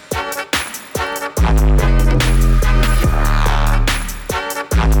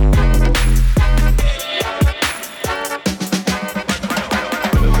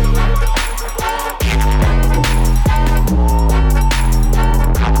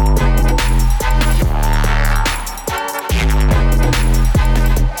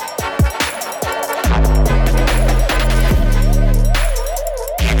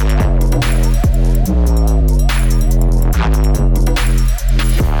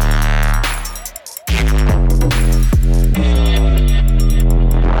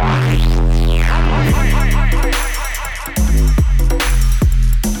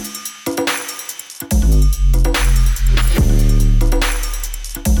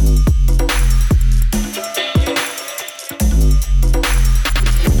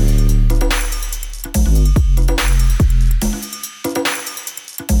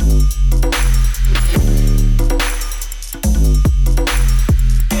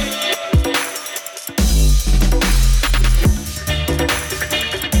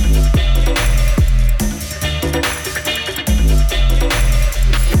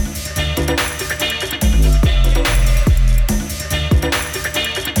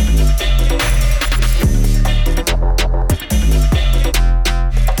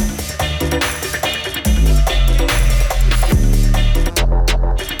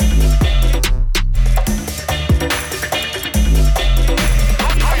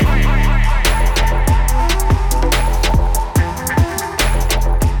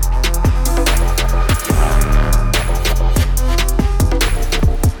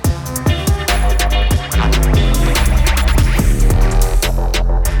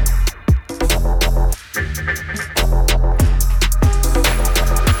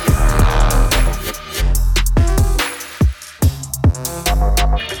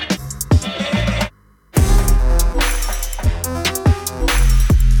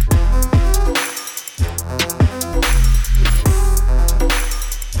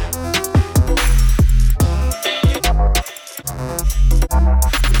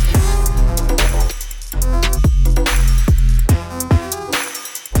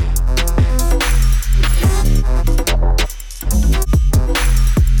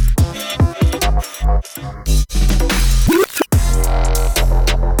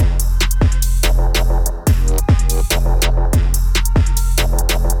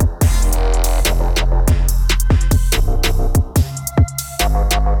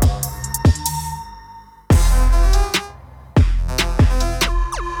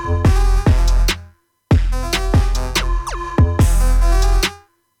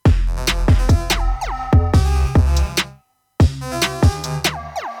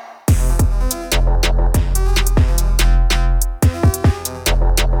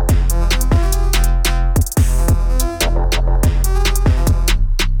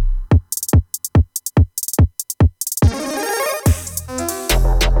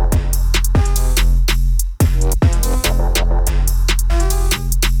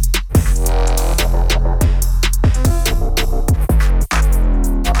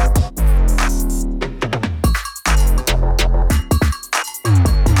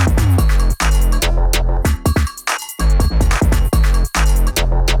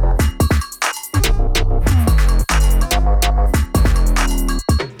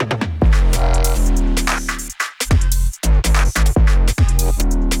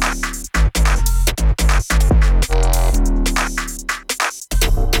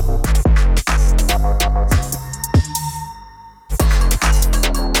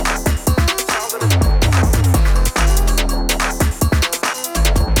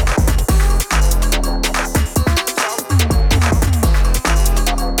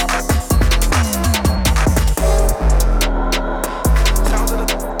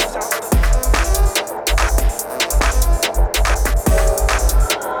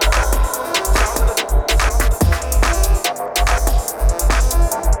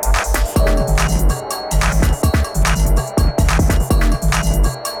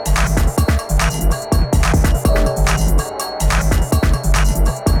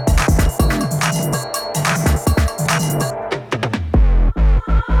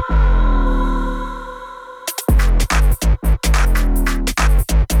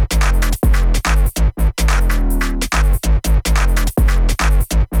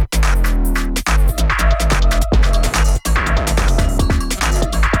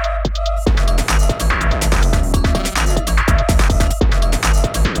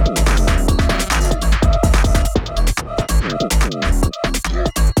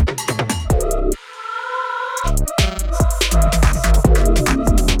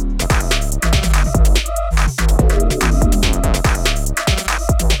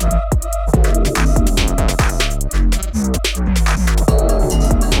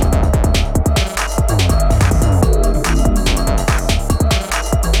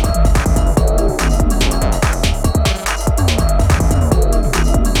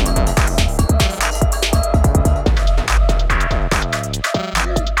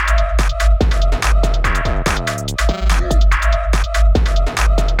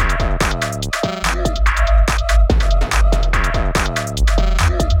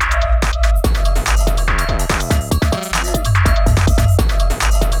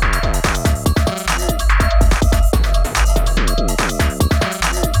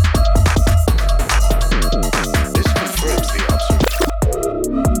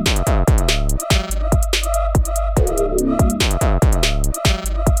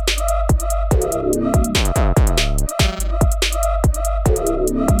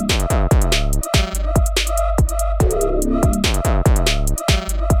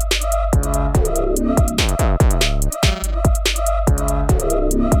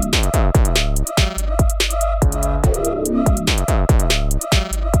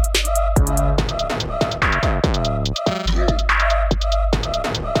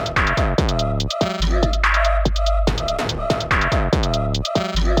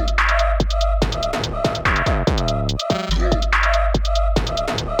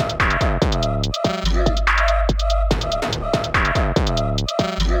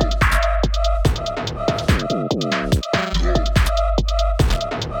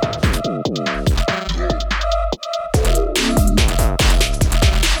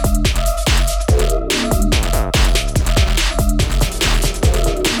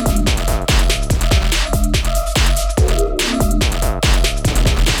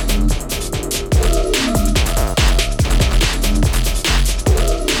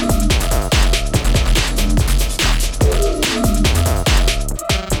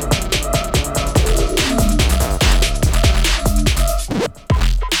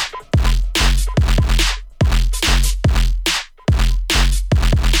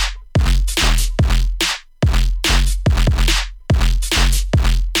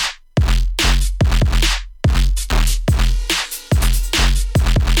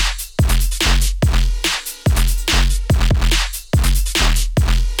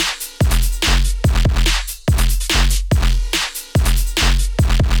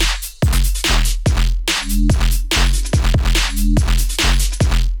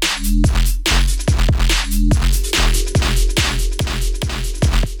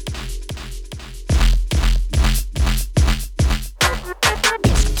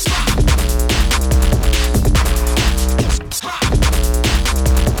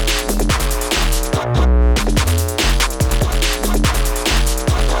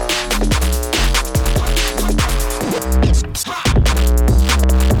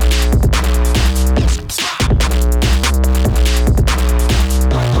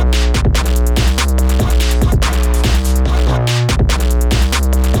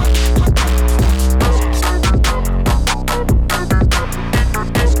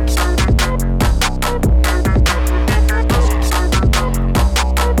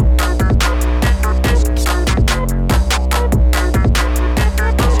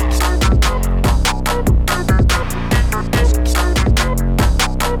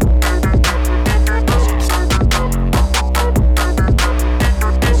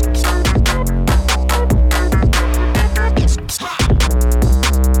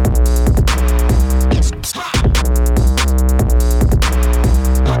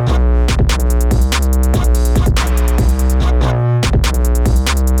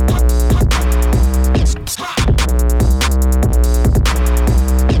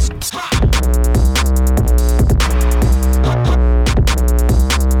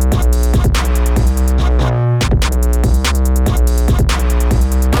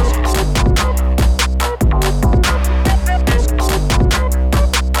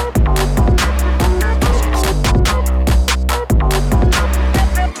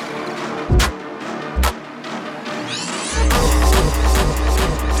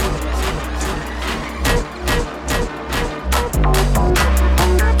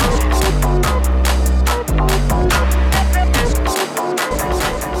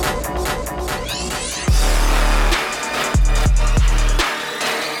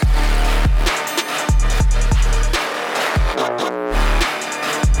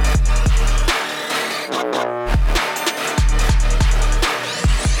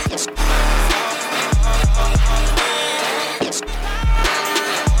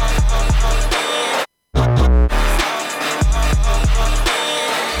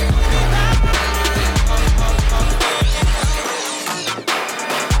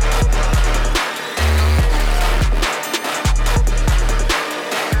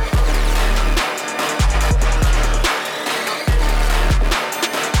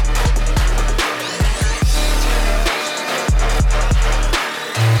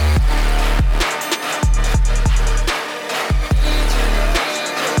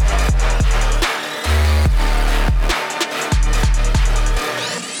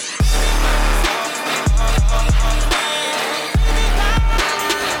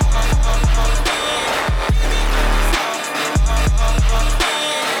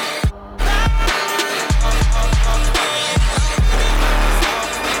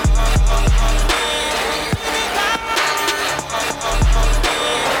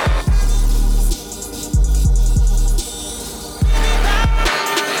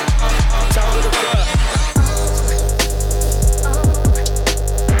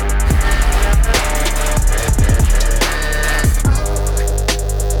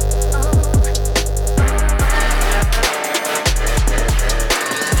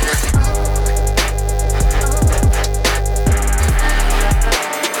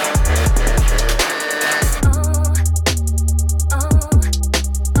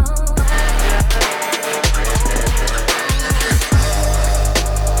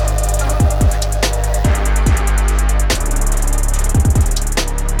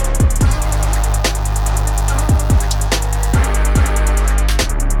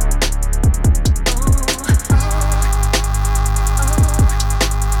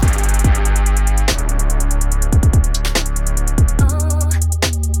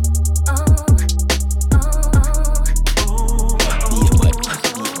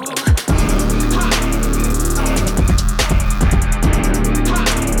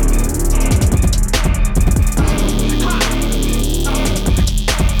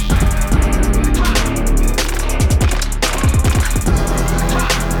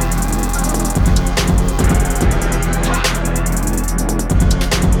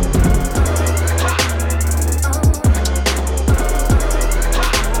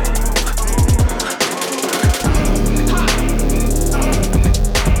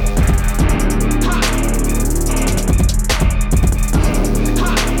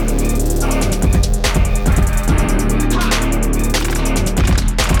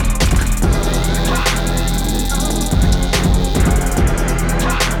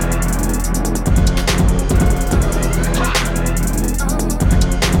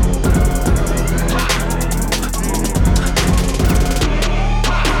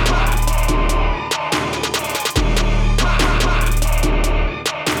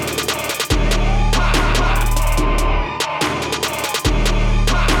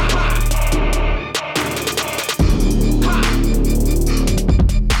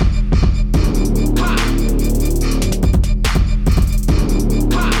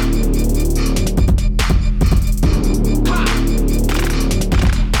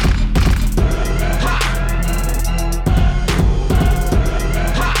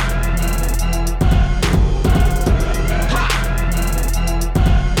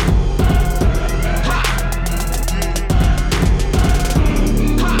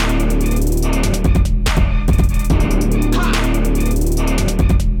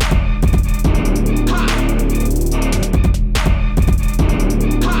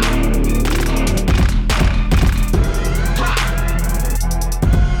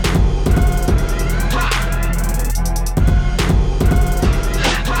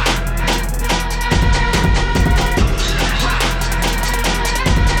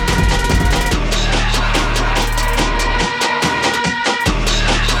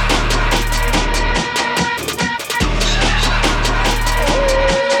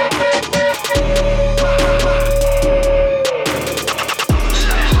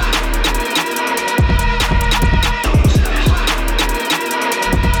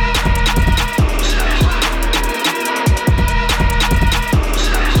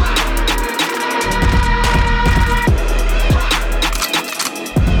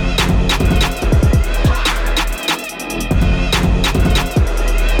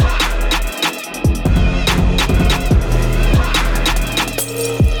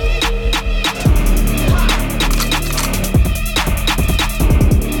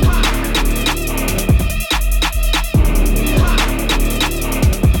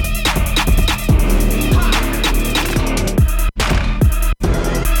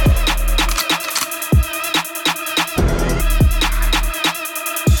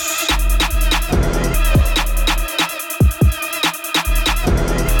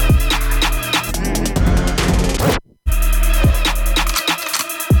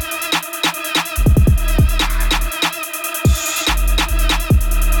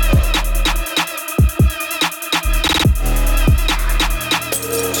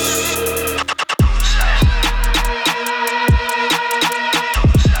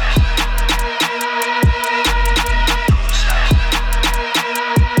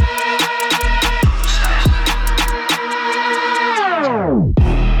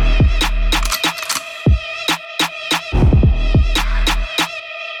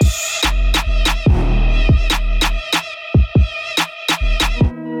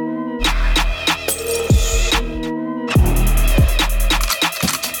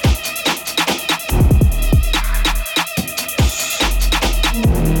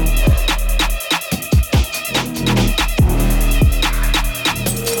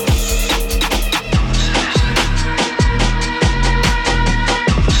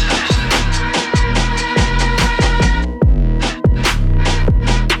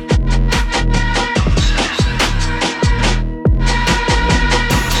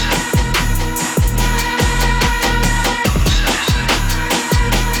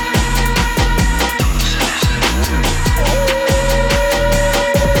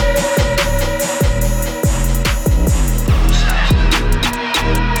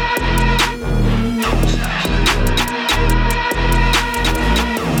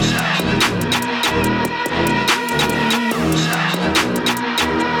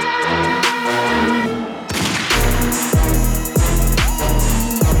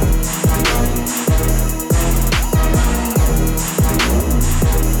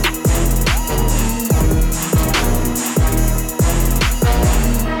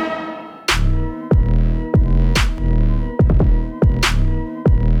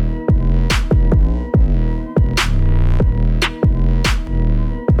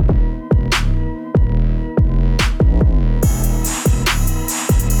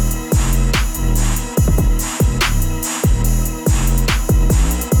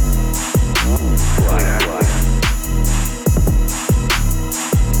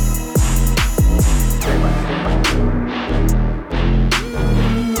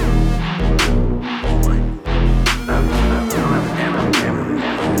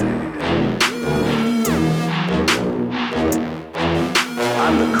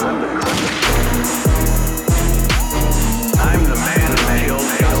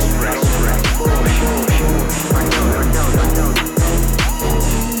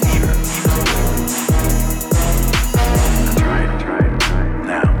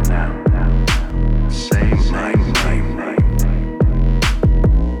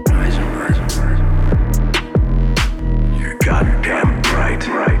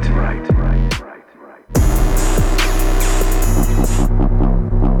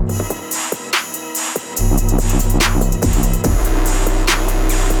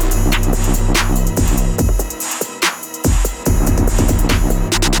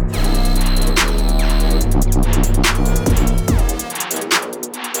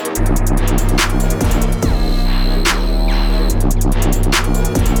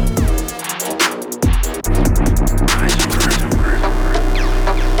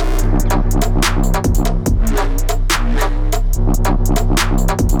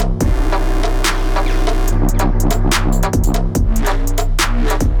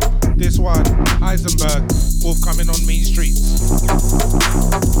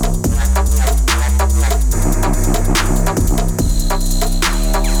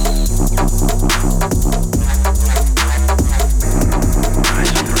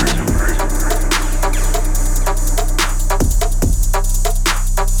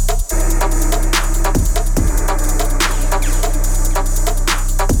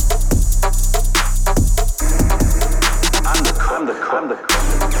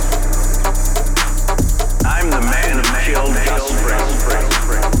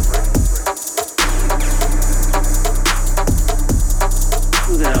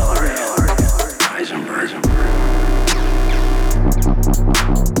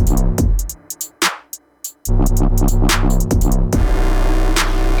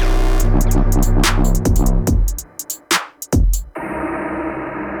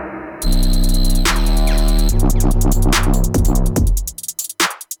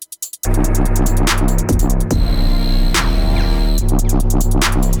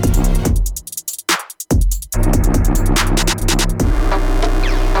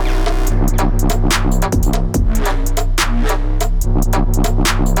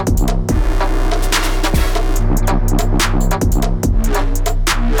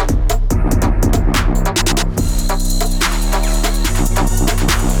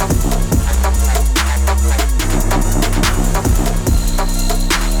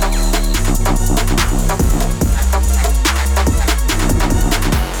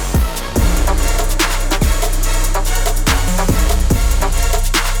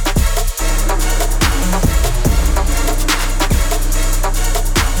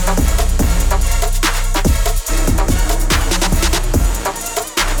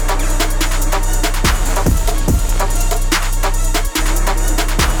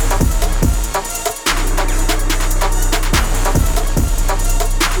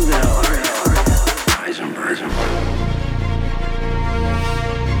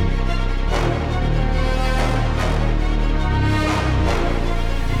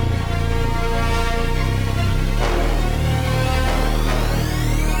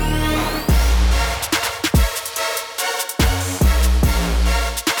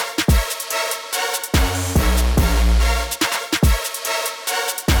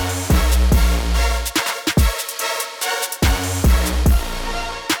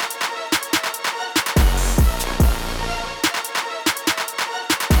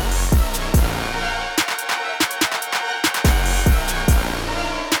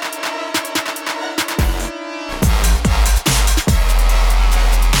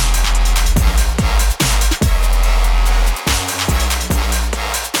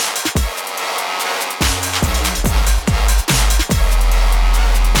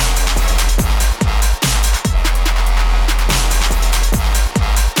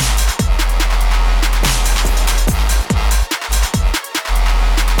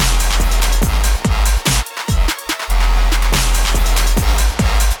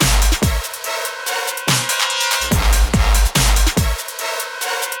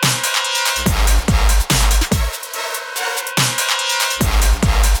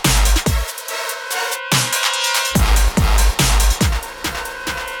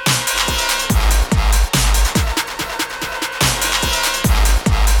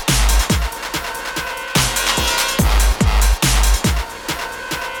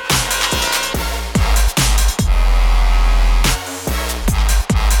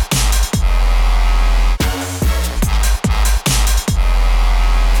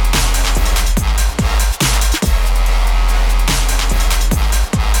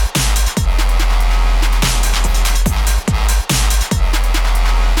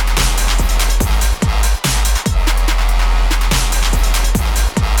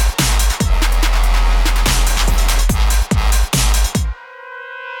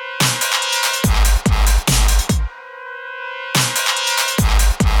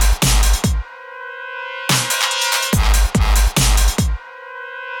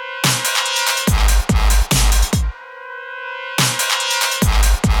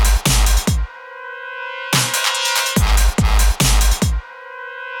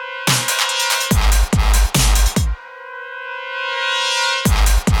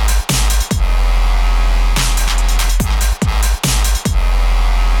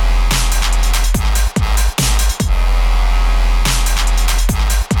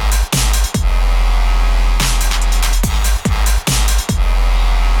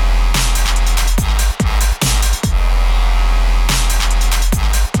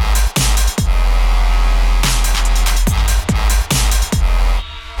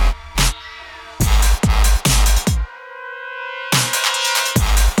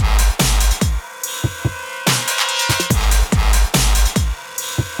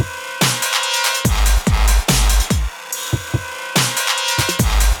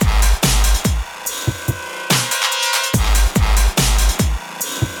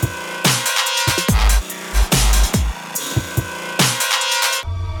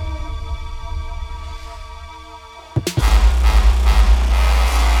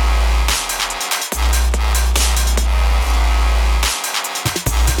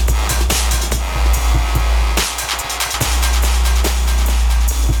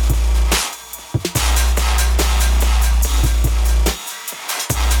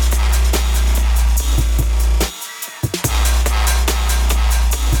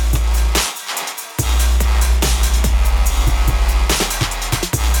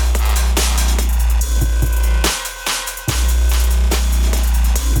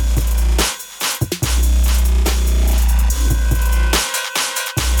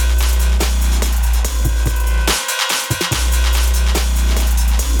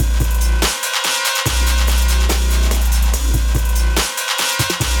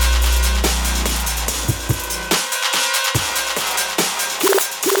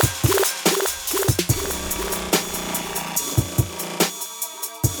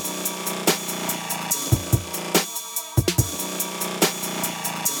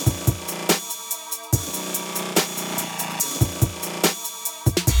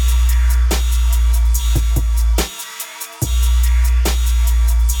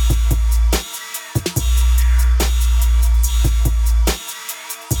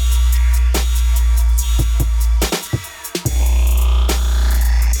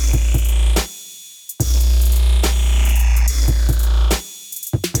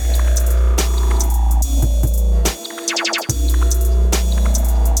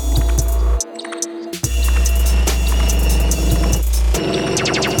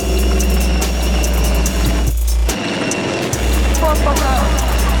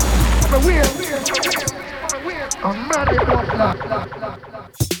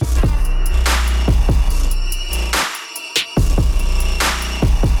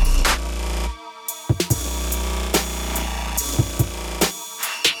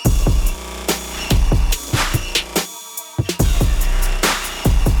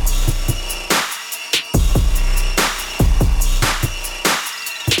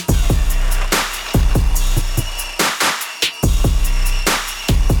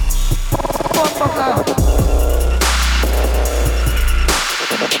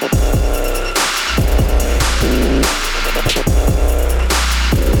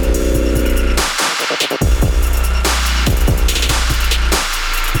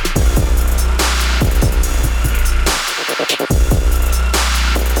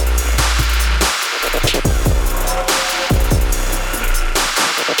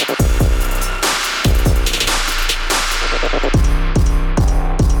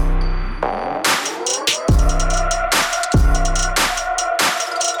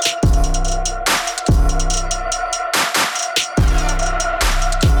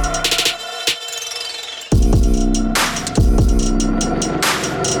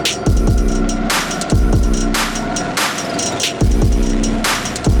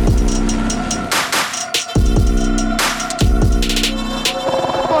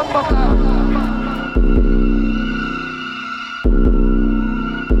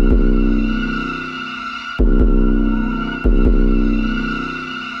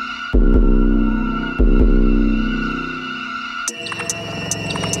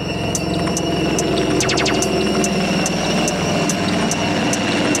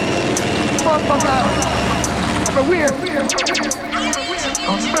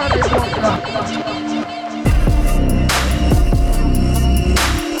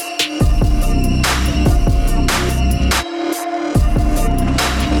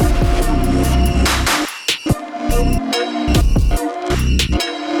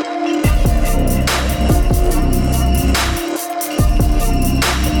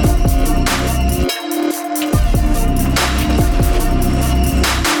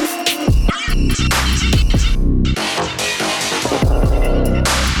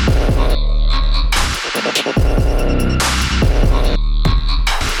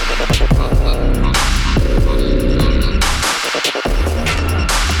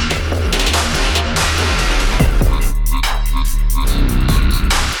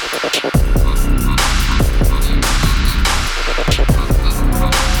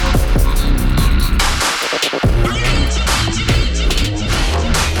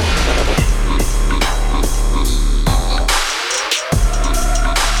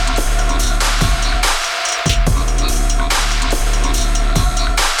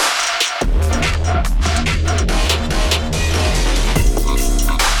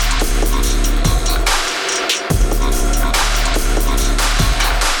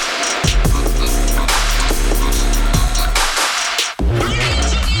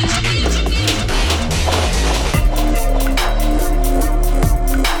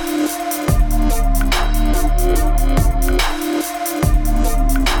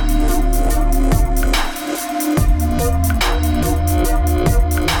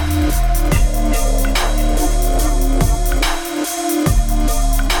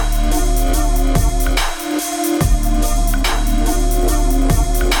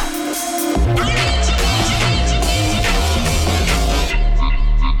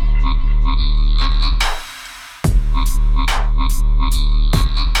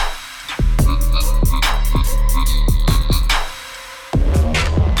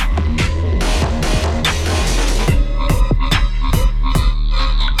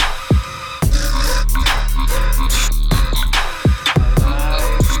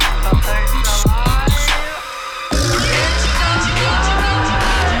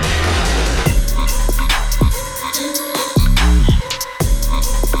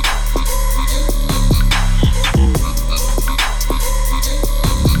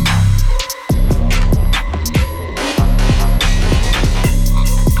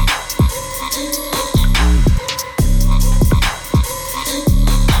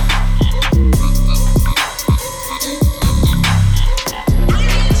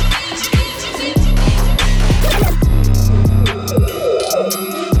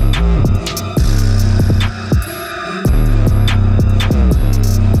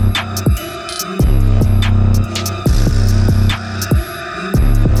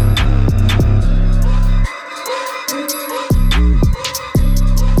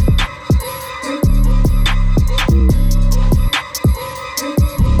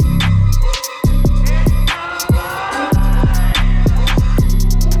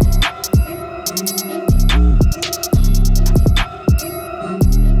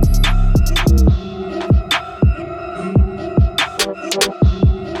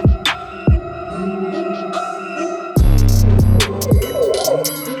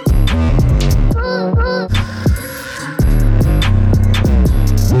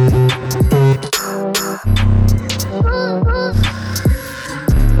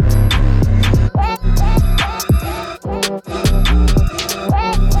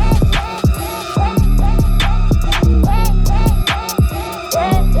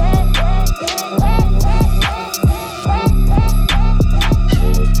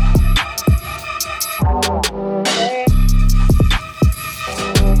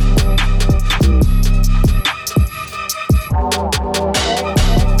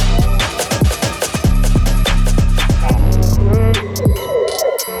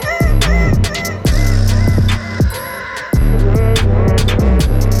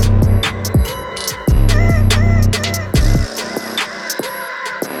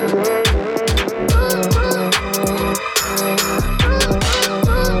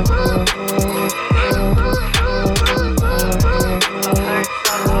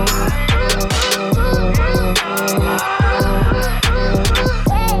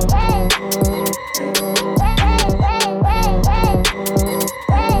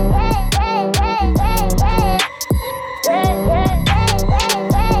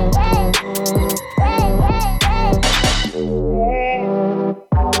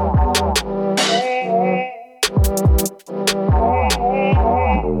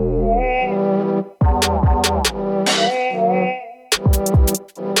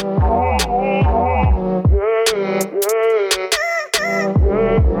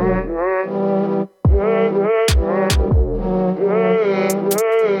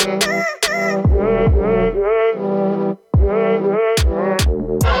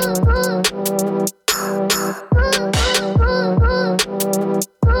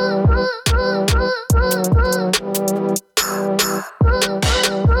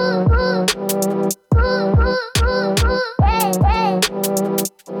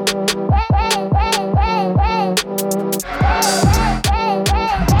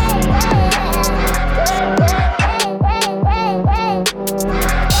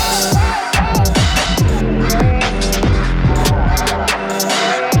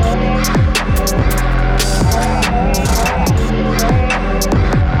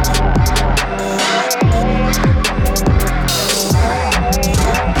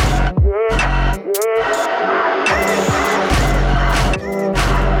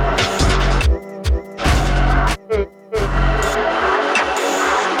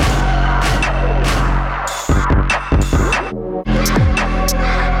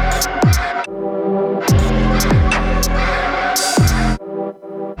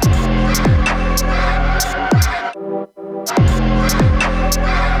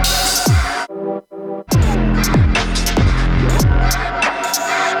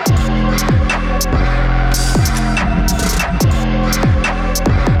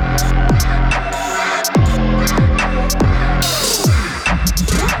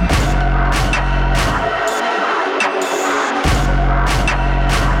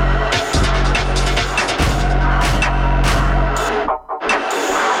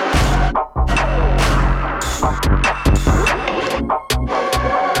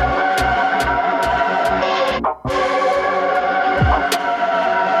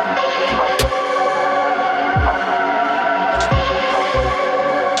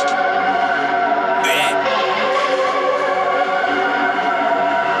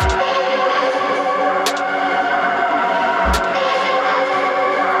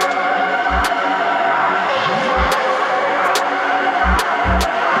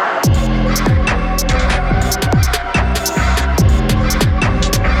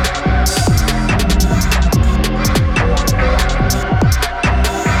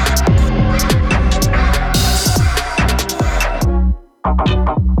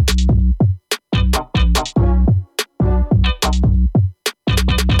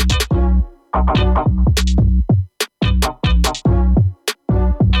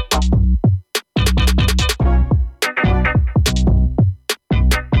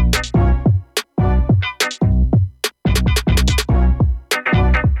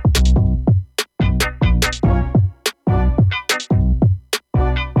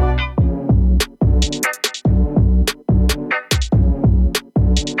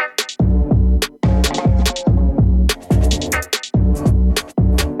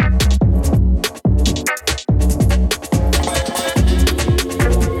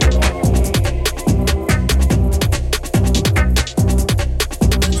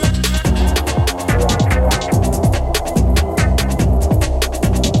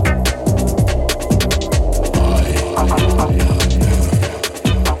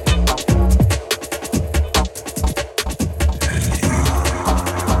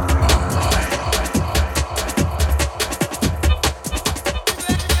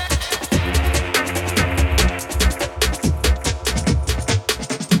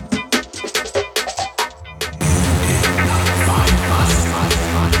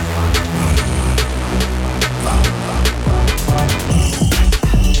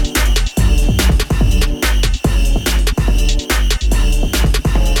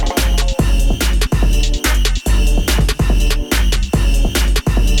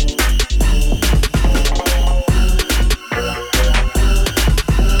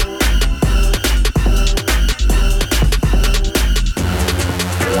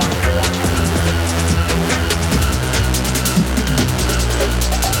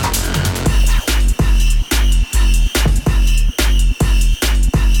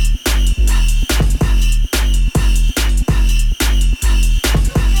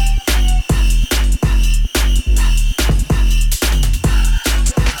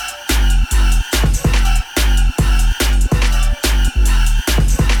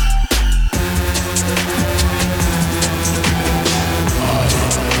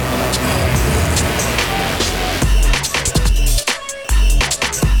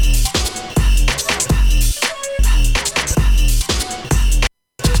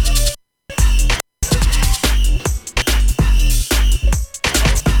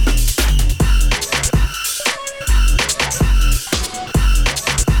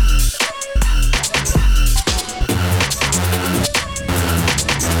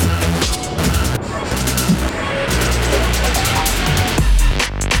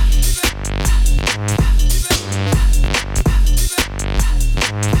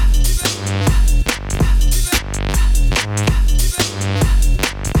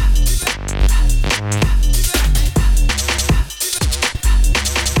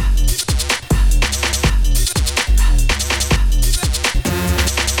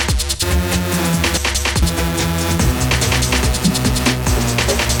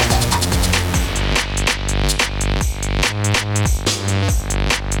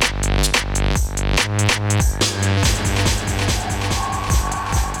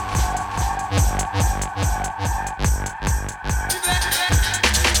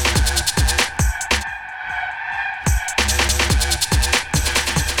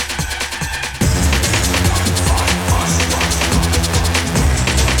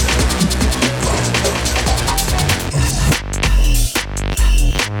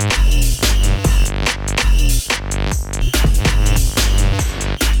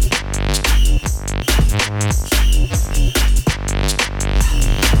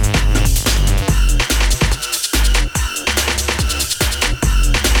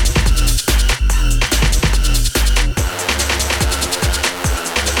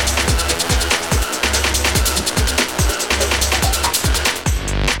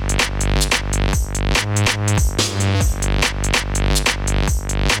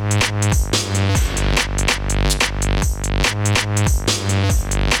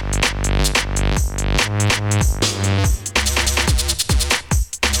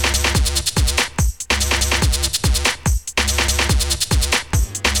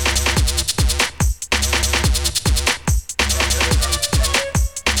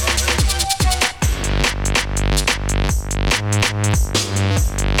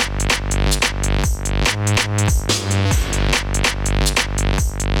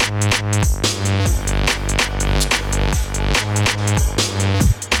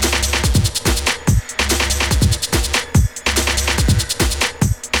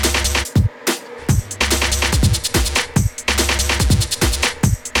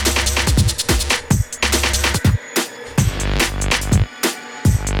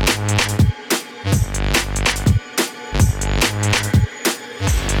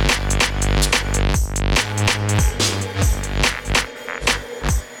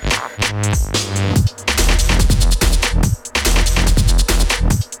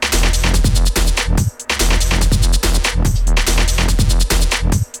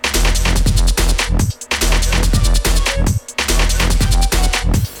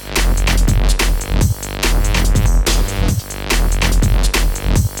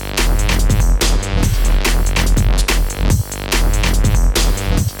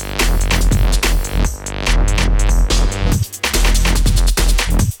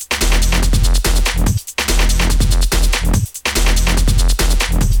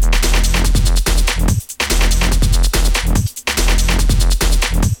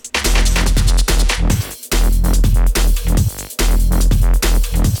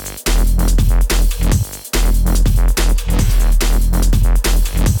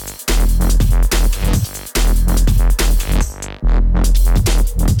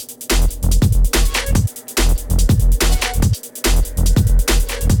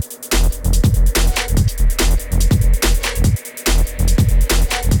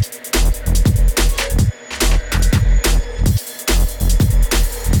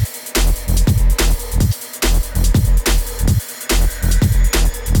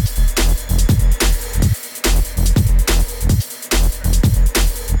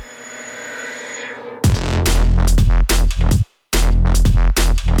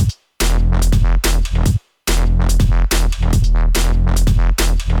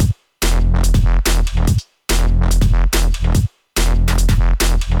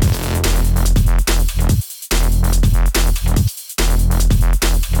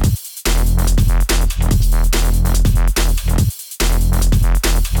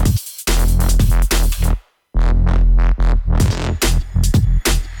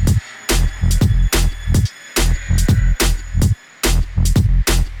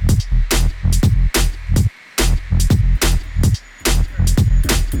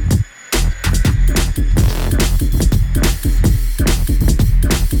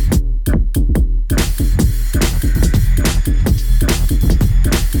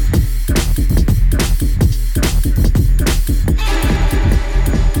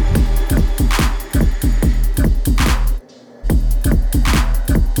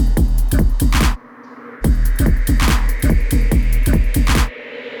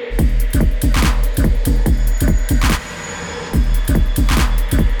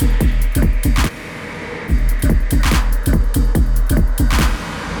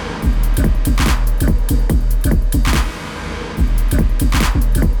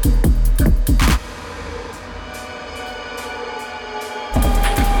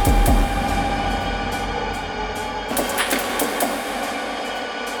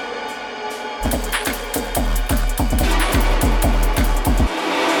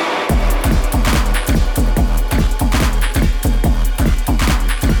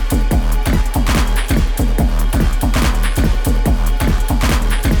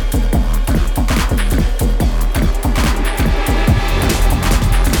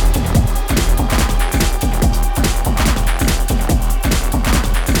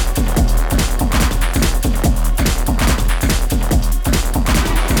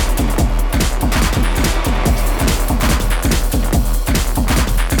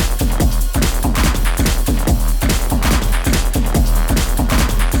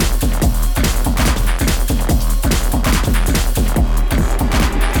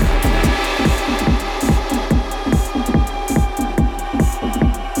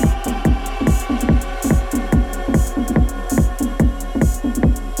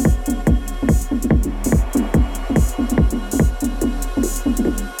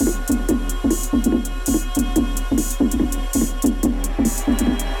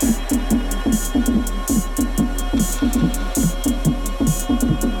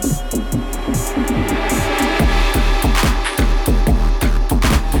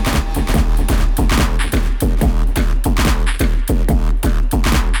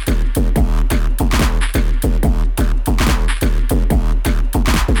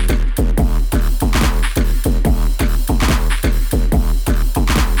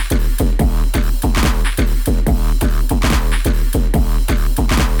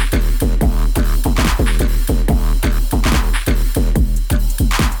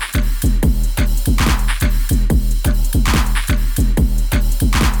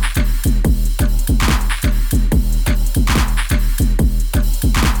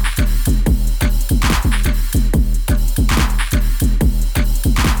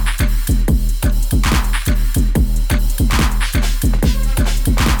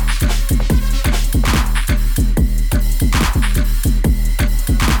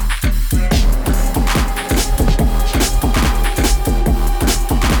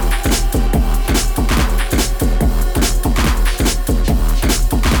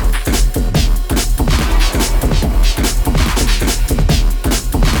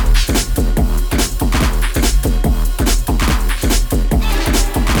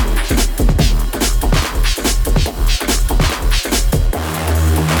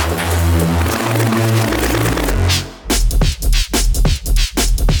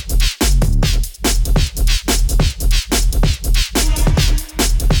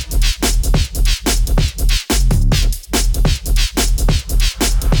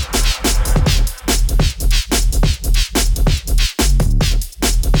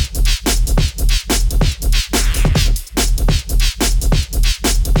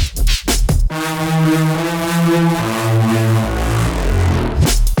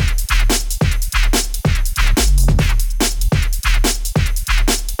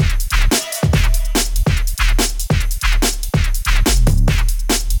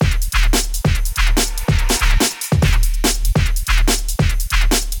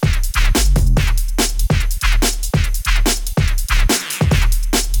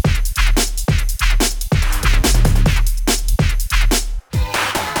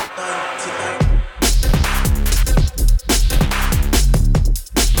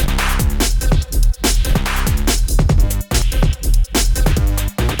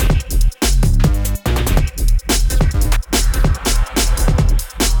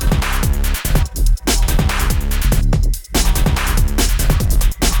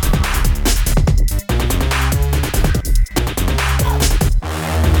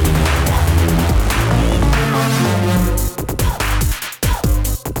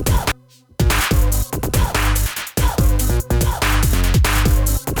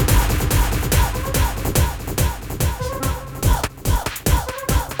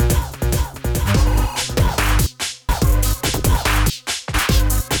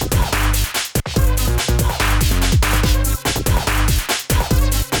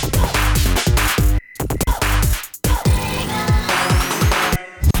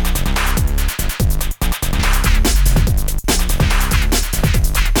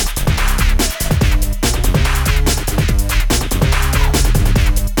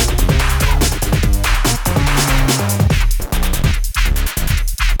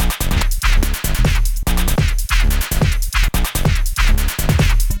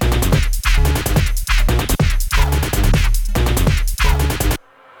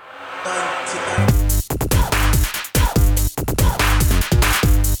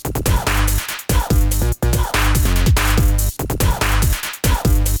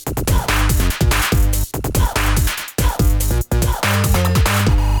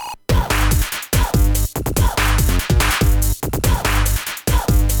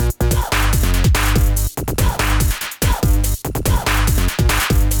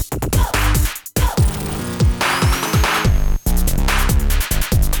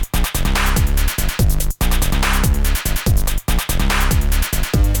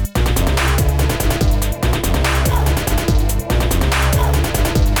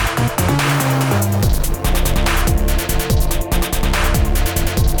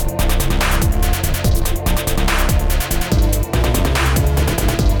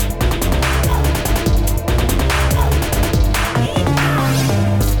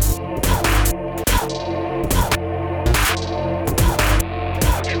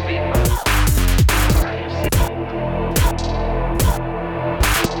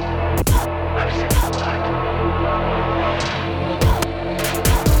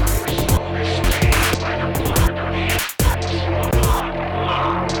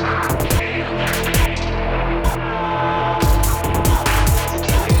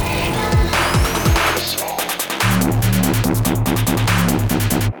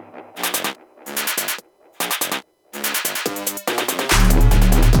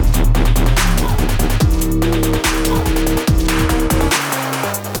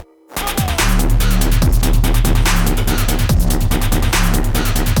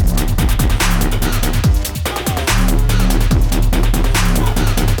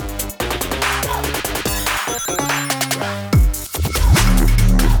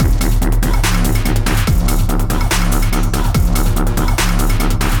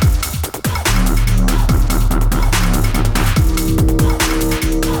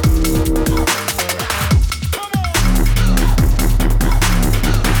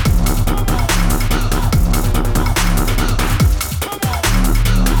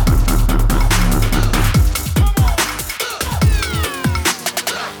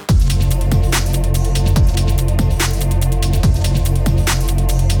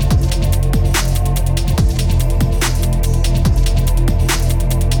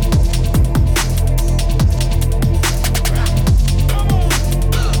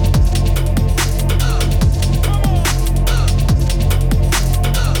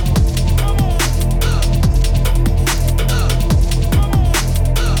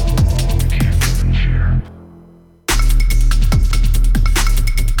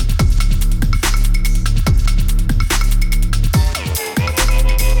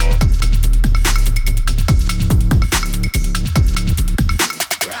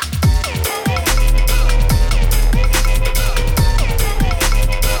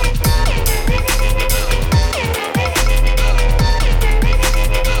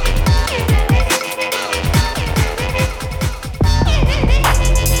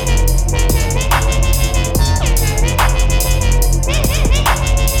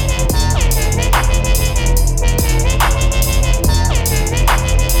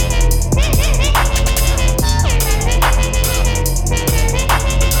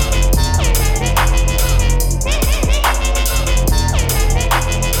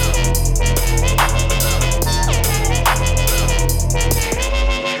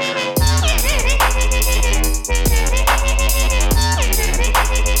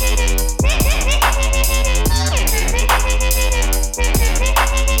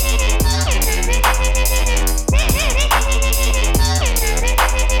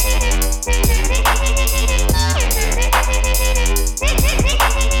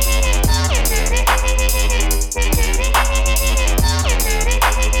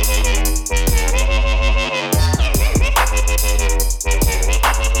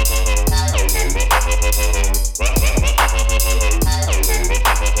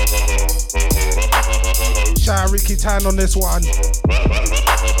 man Ricky Tan on this one.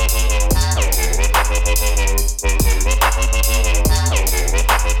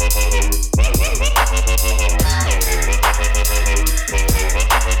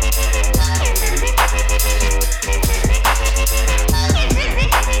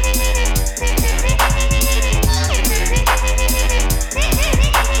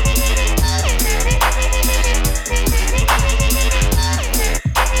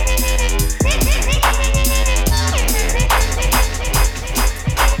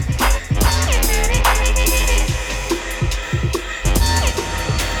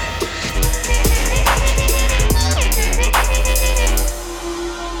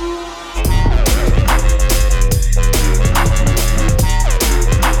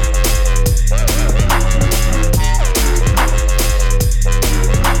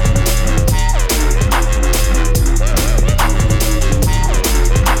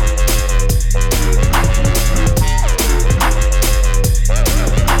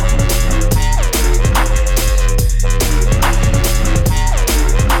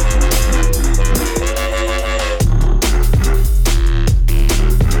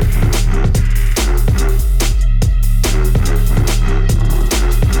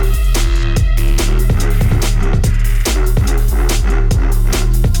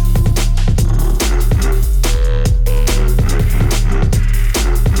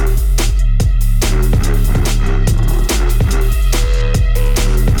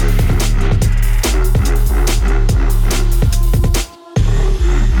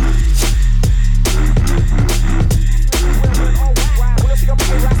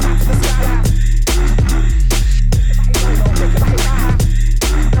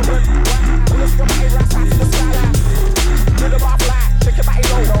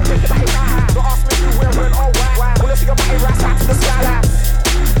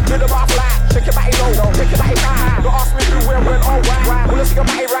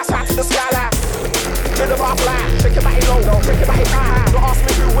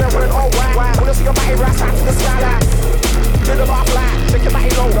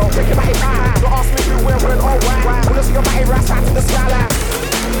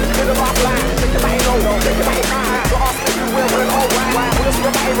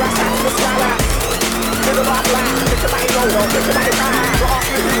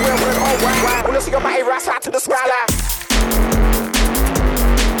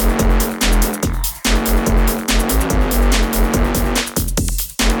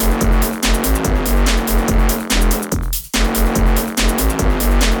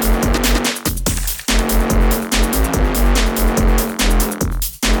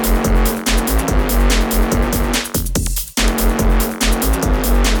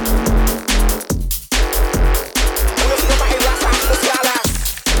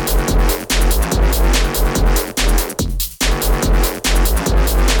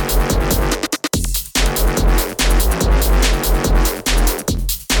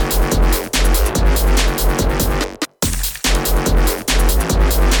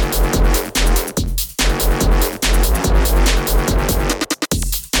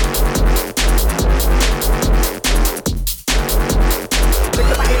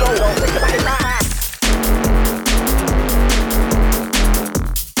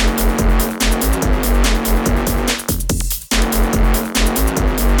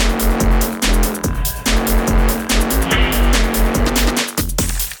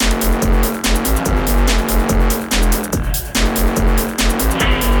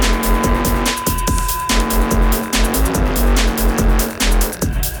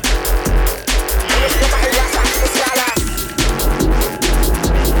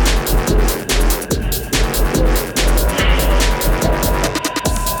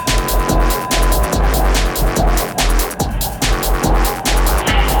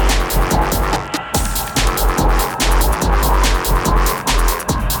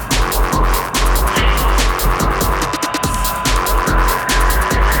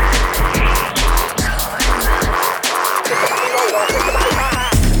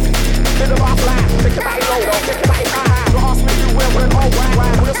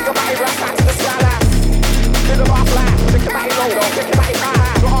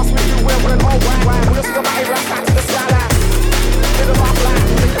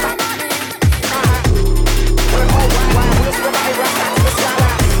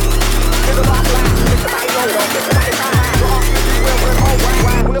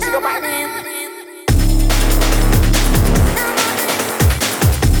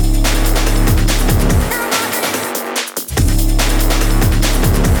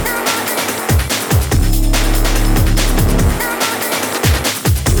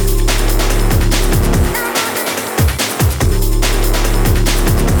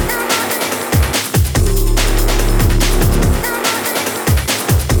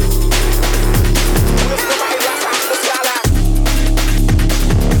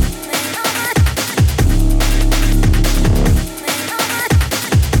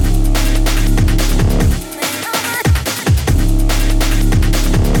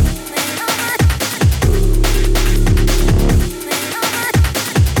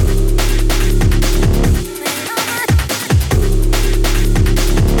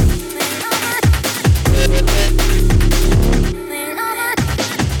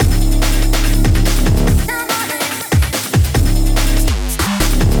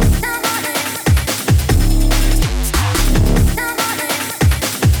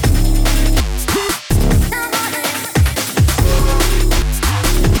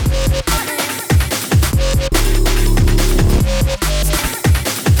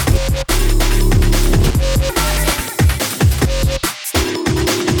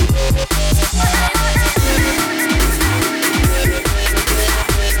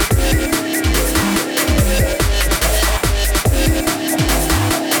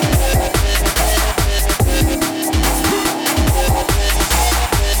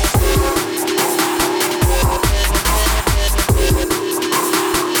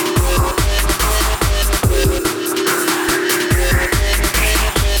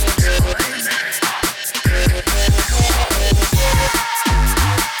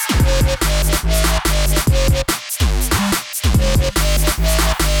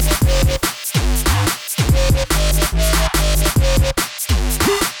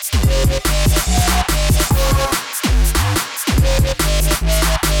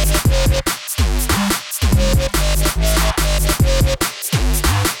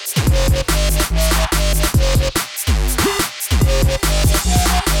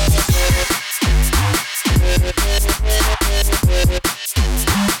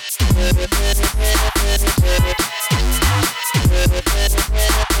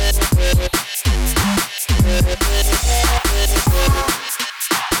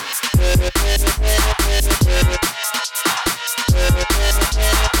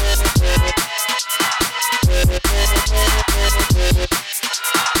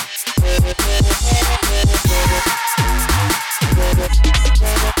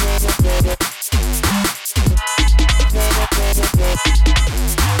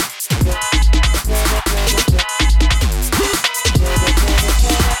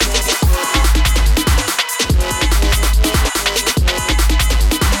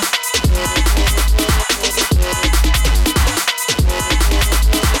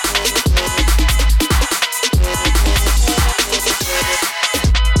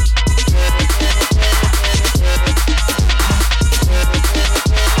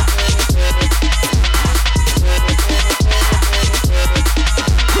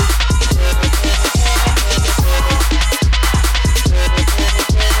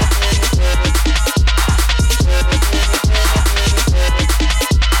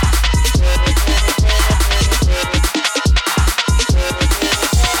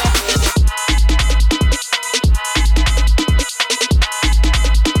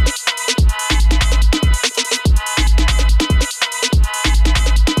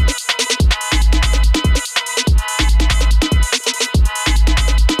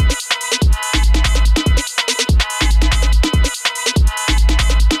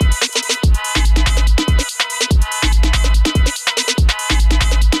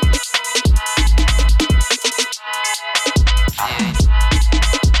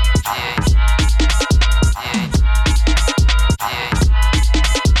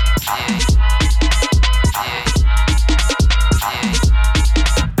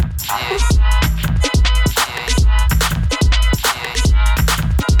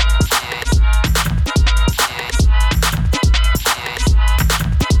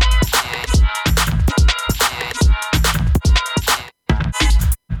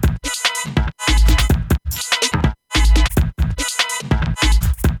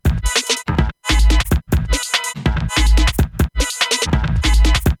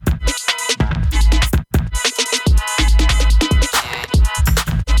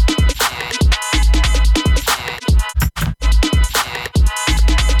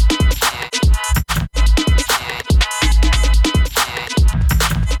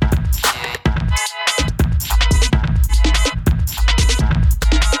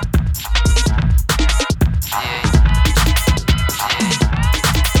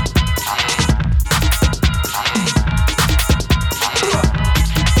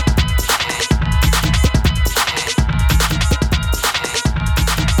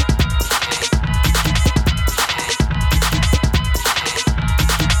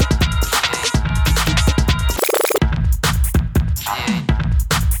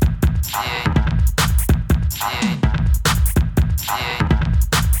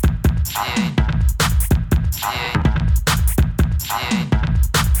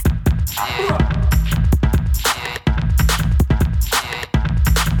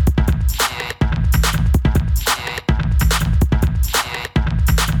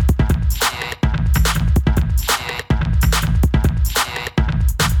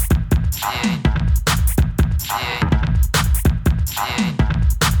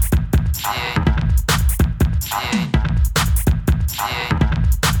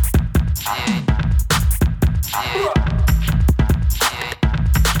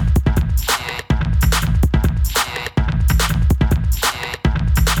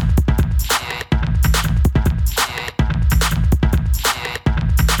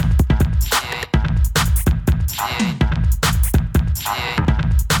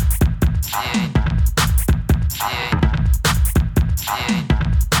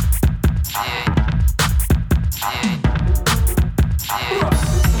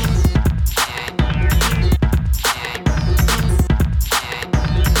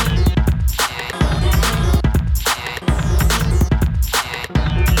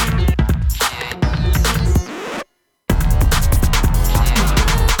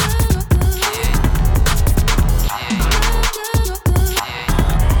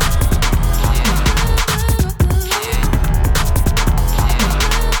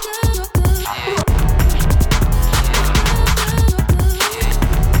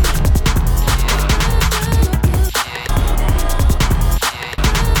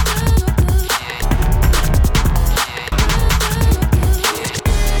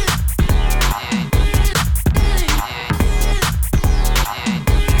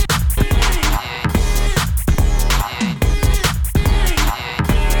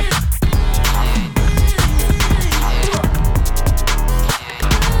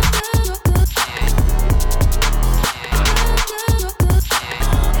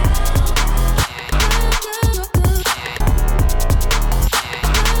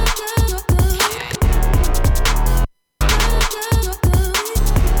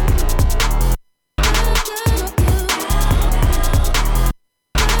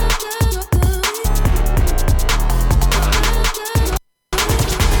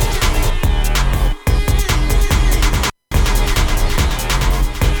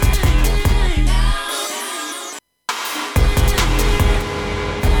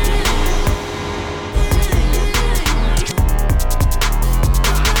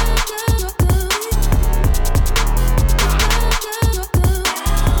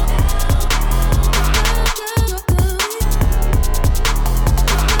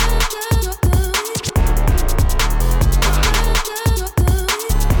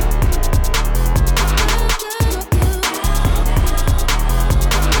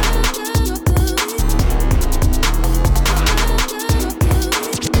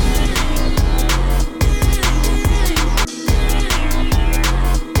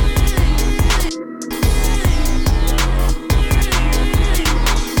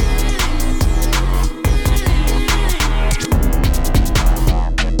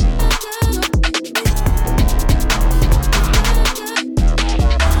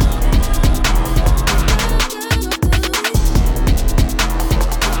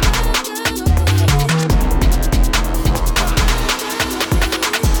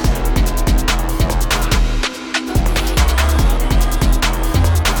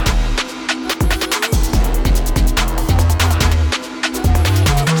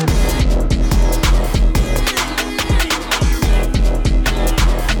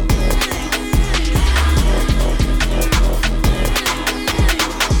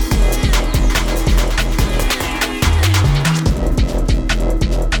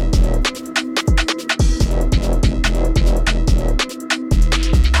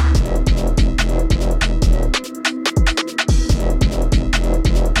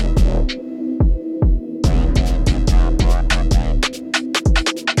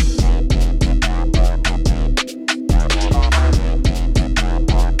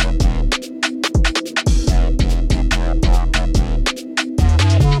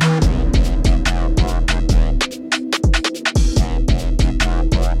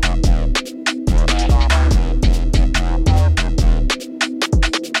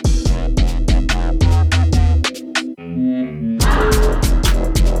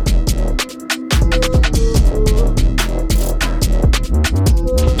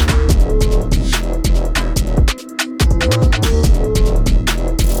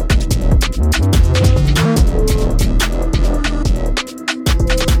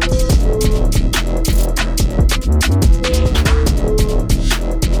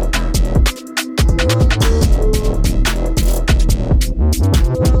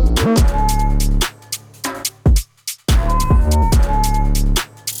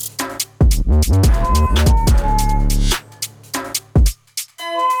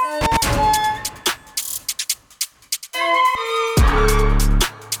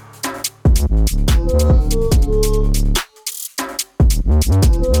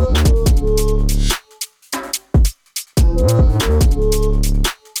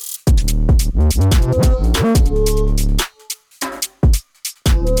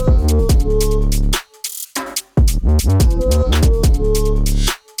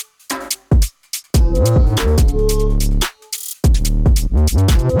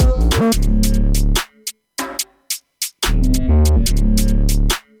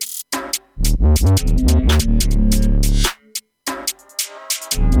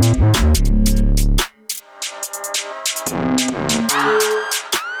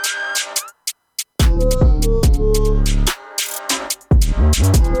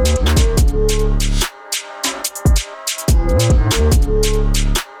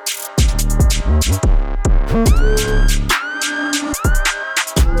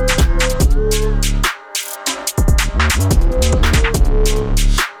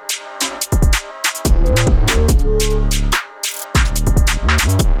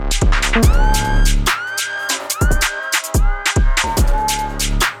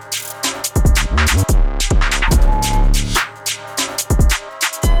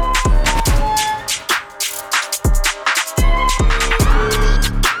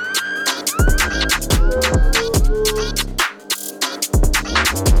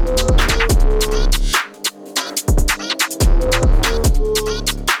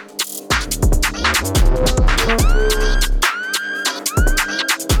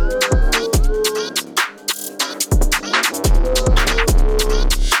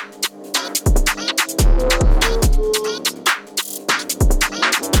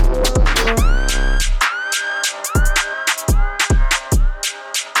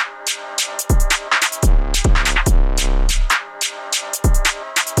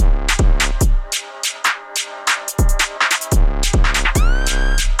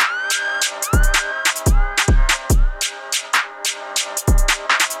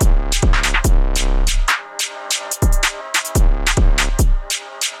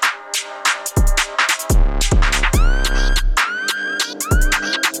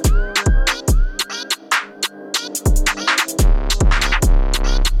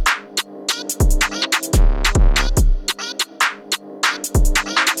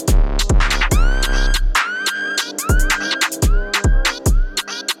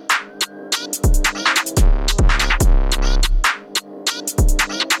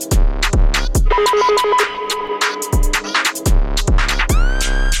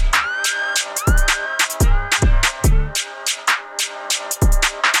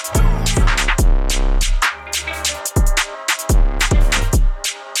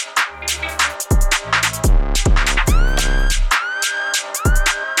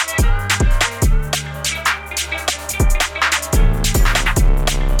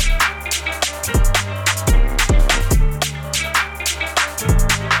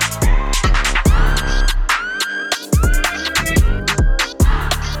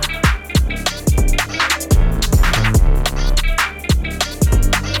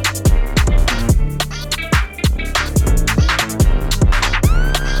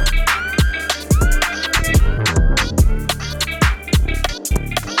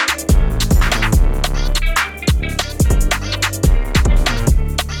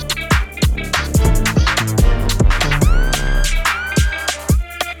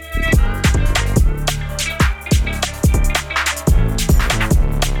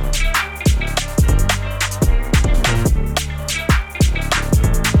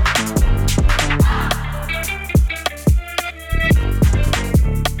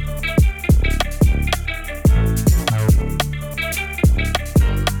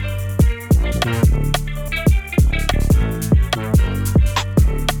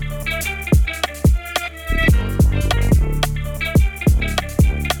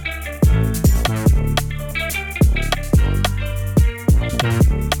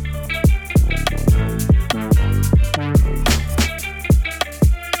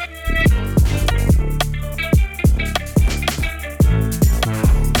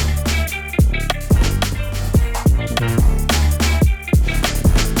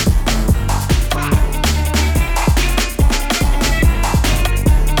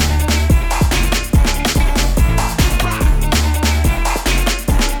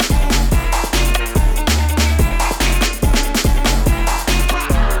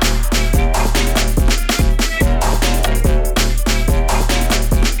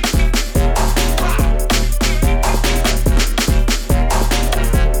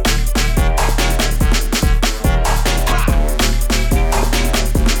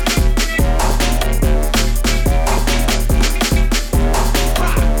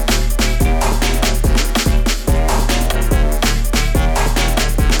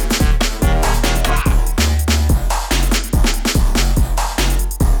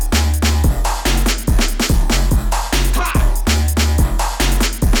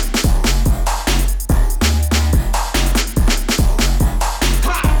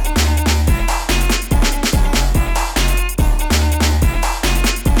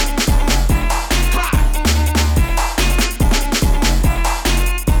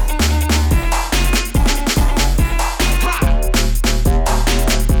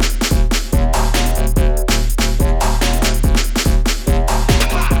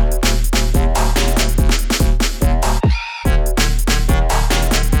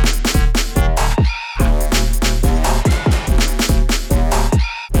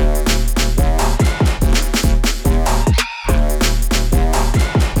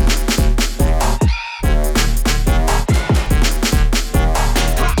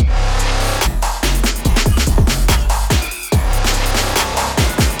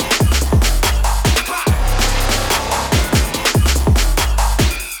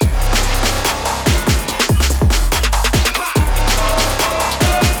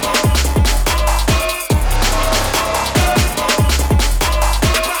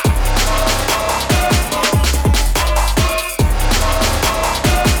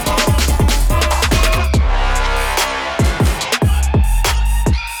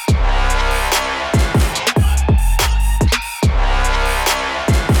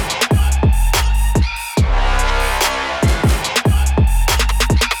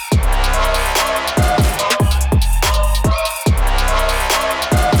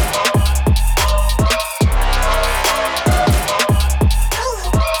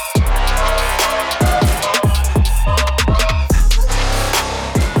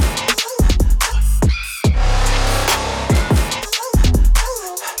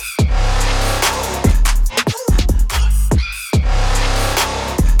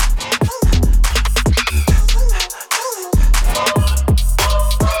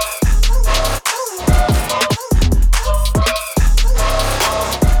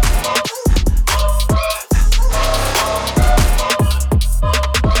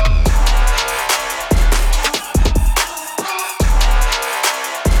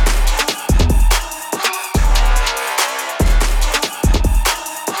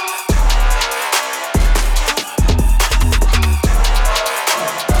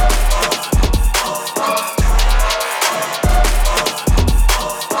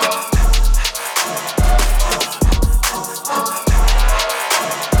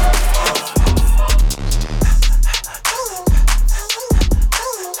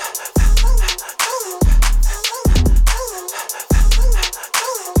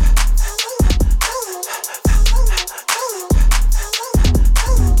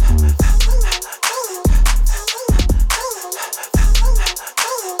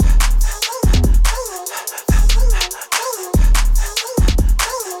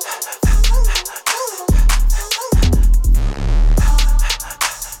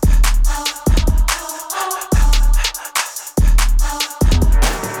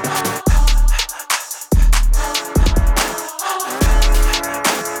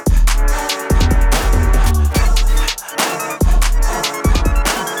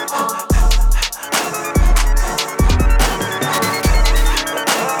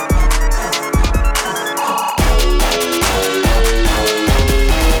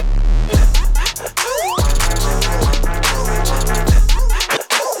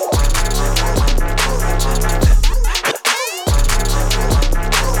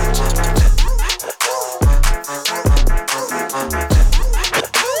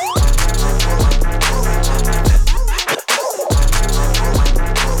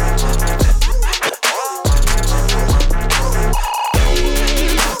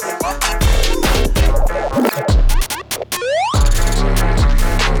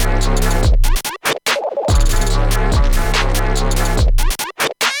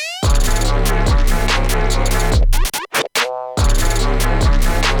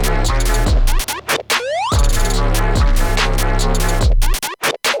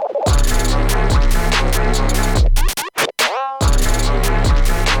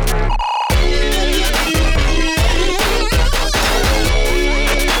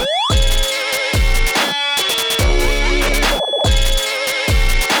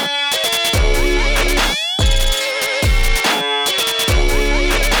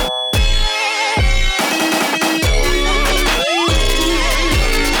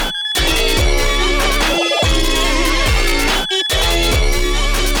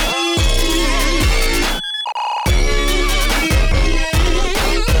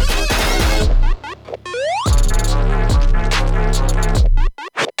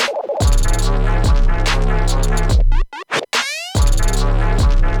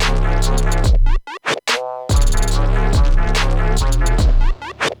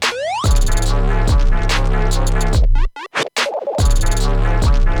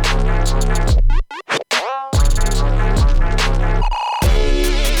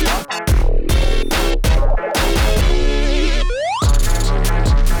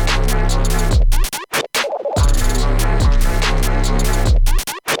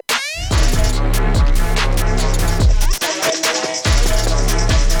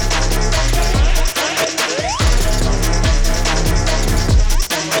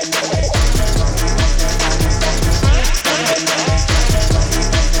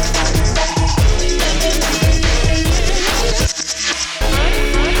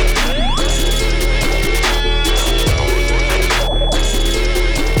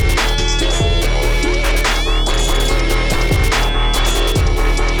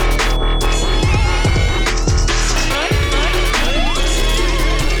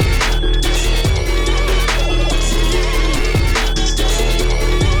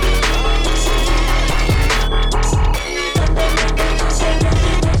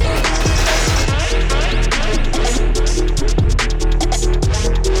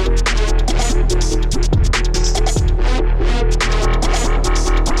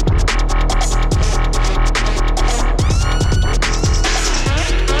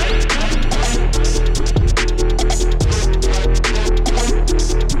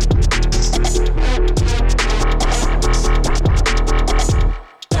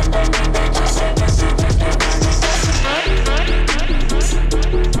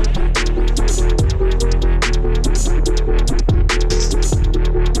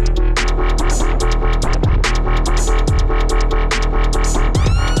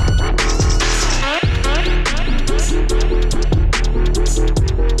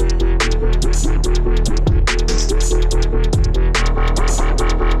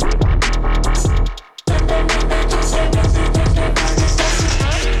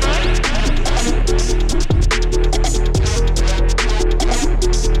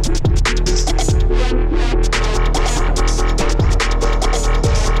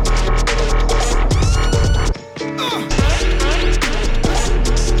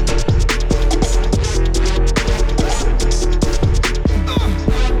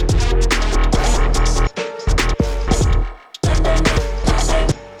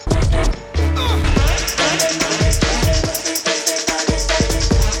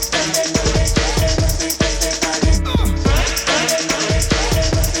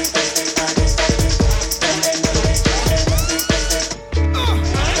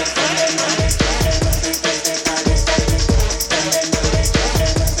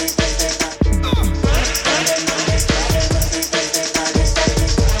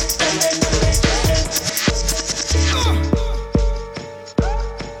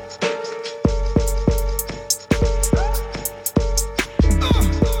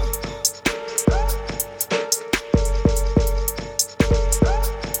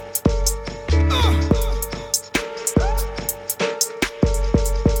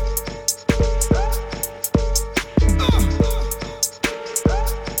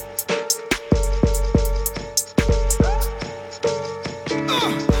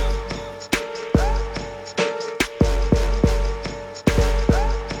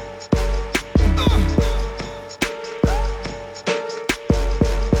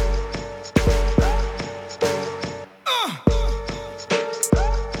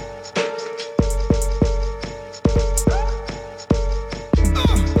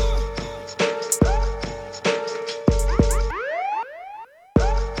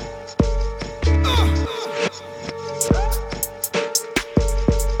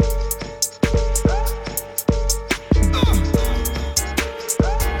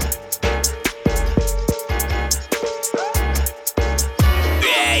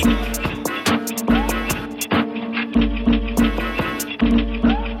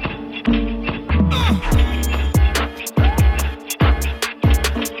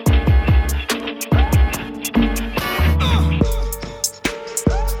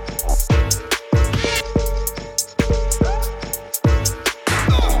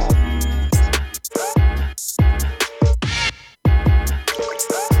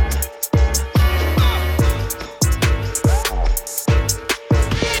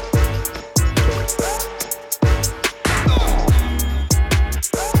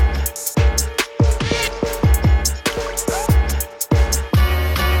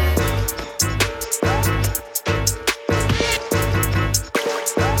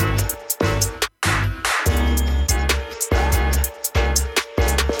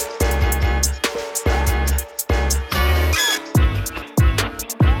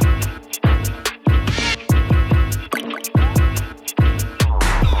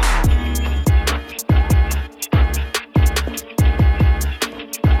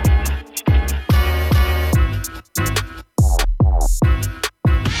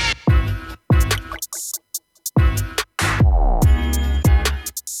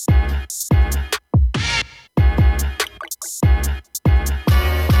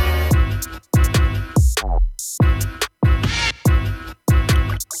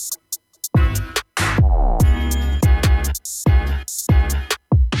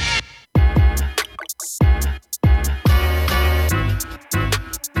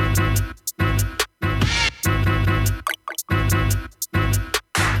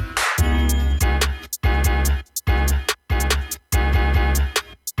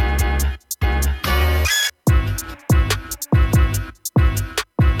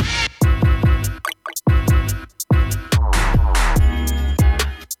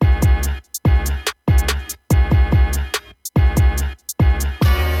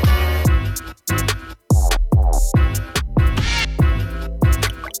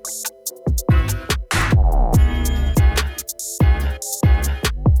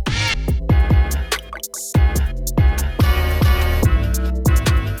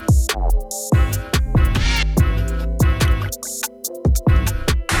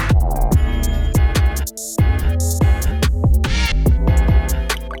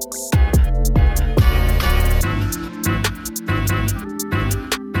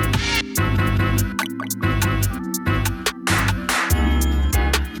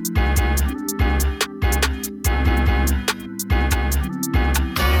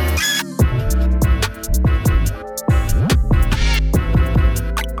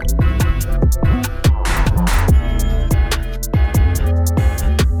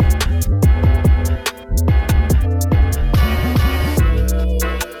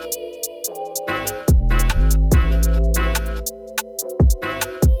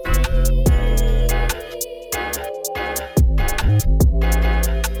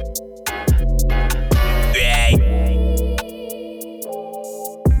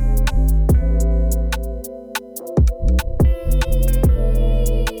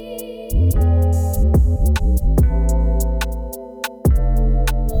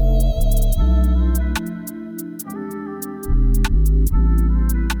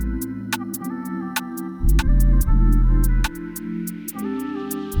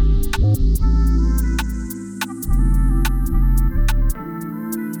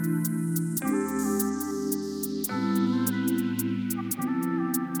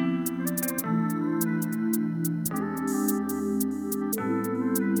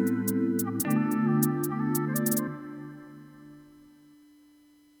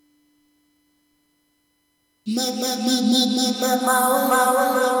 My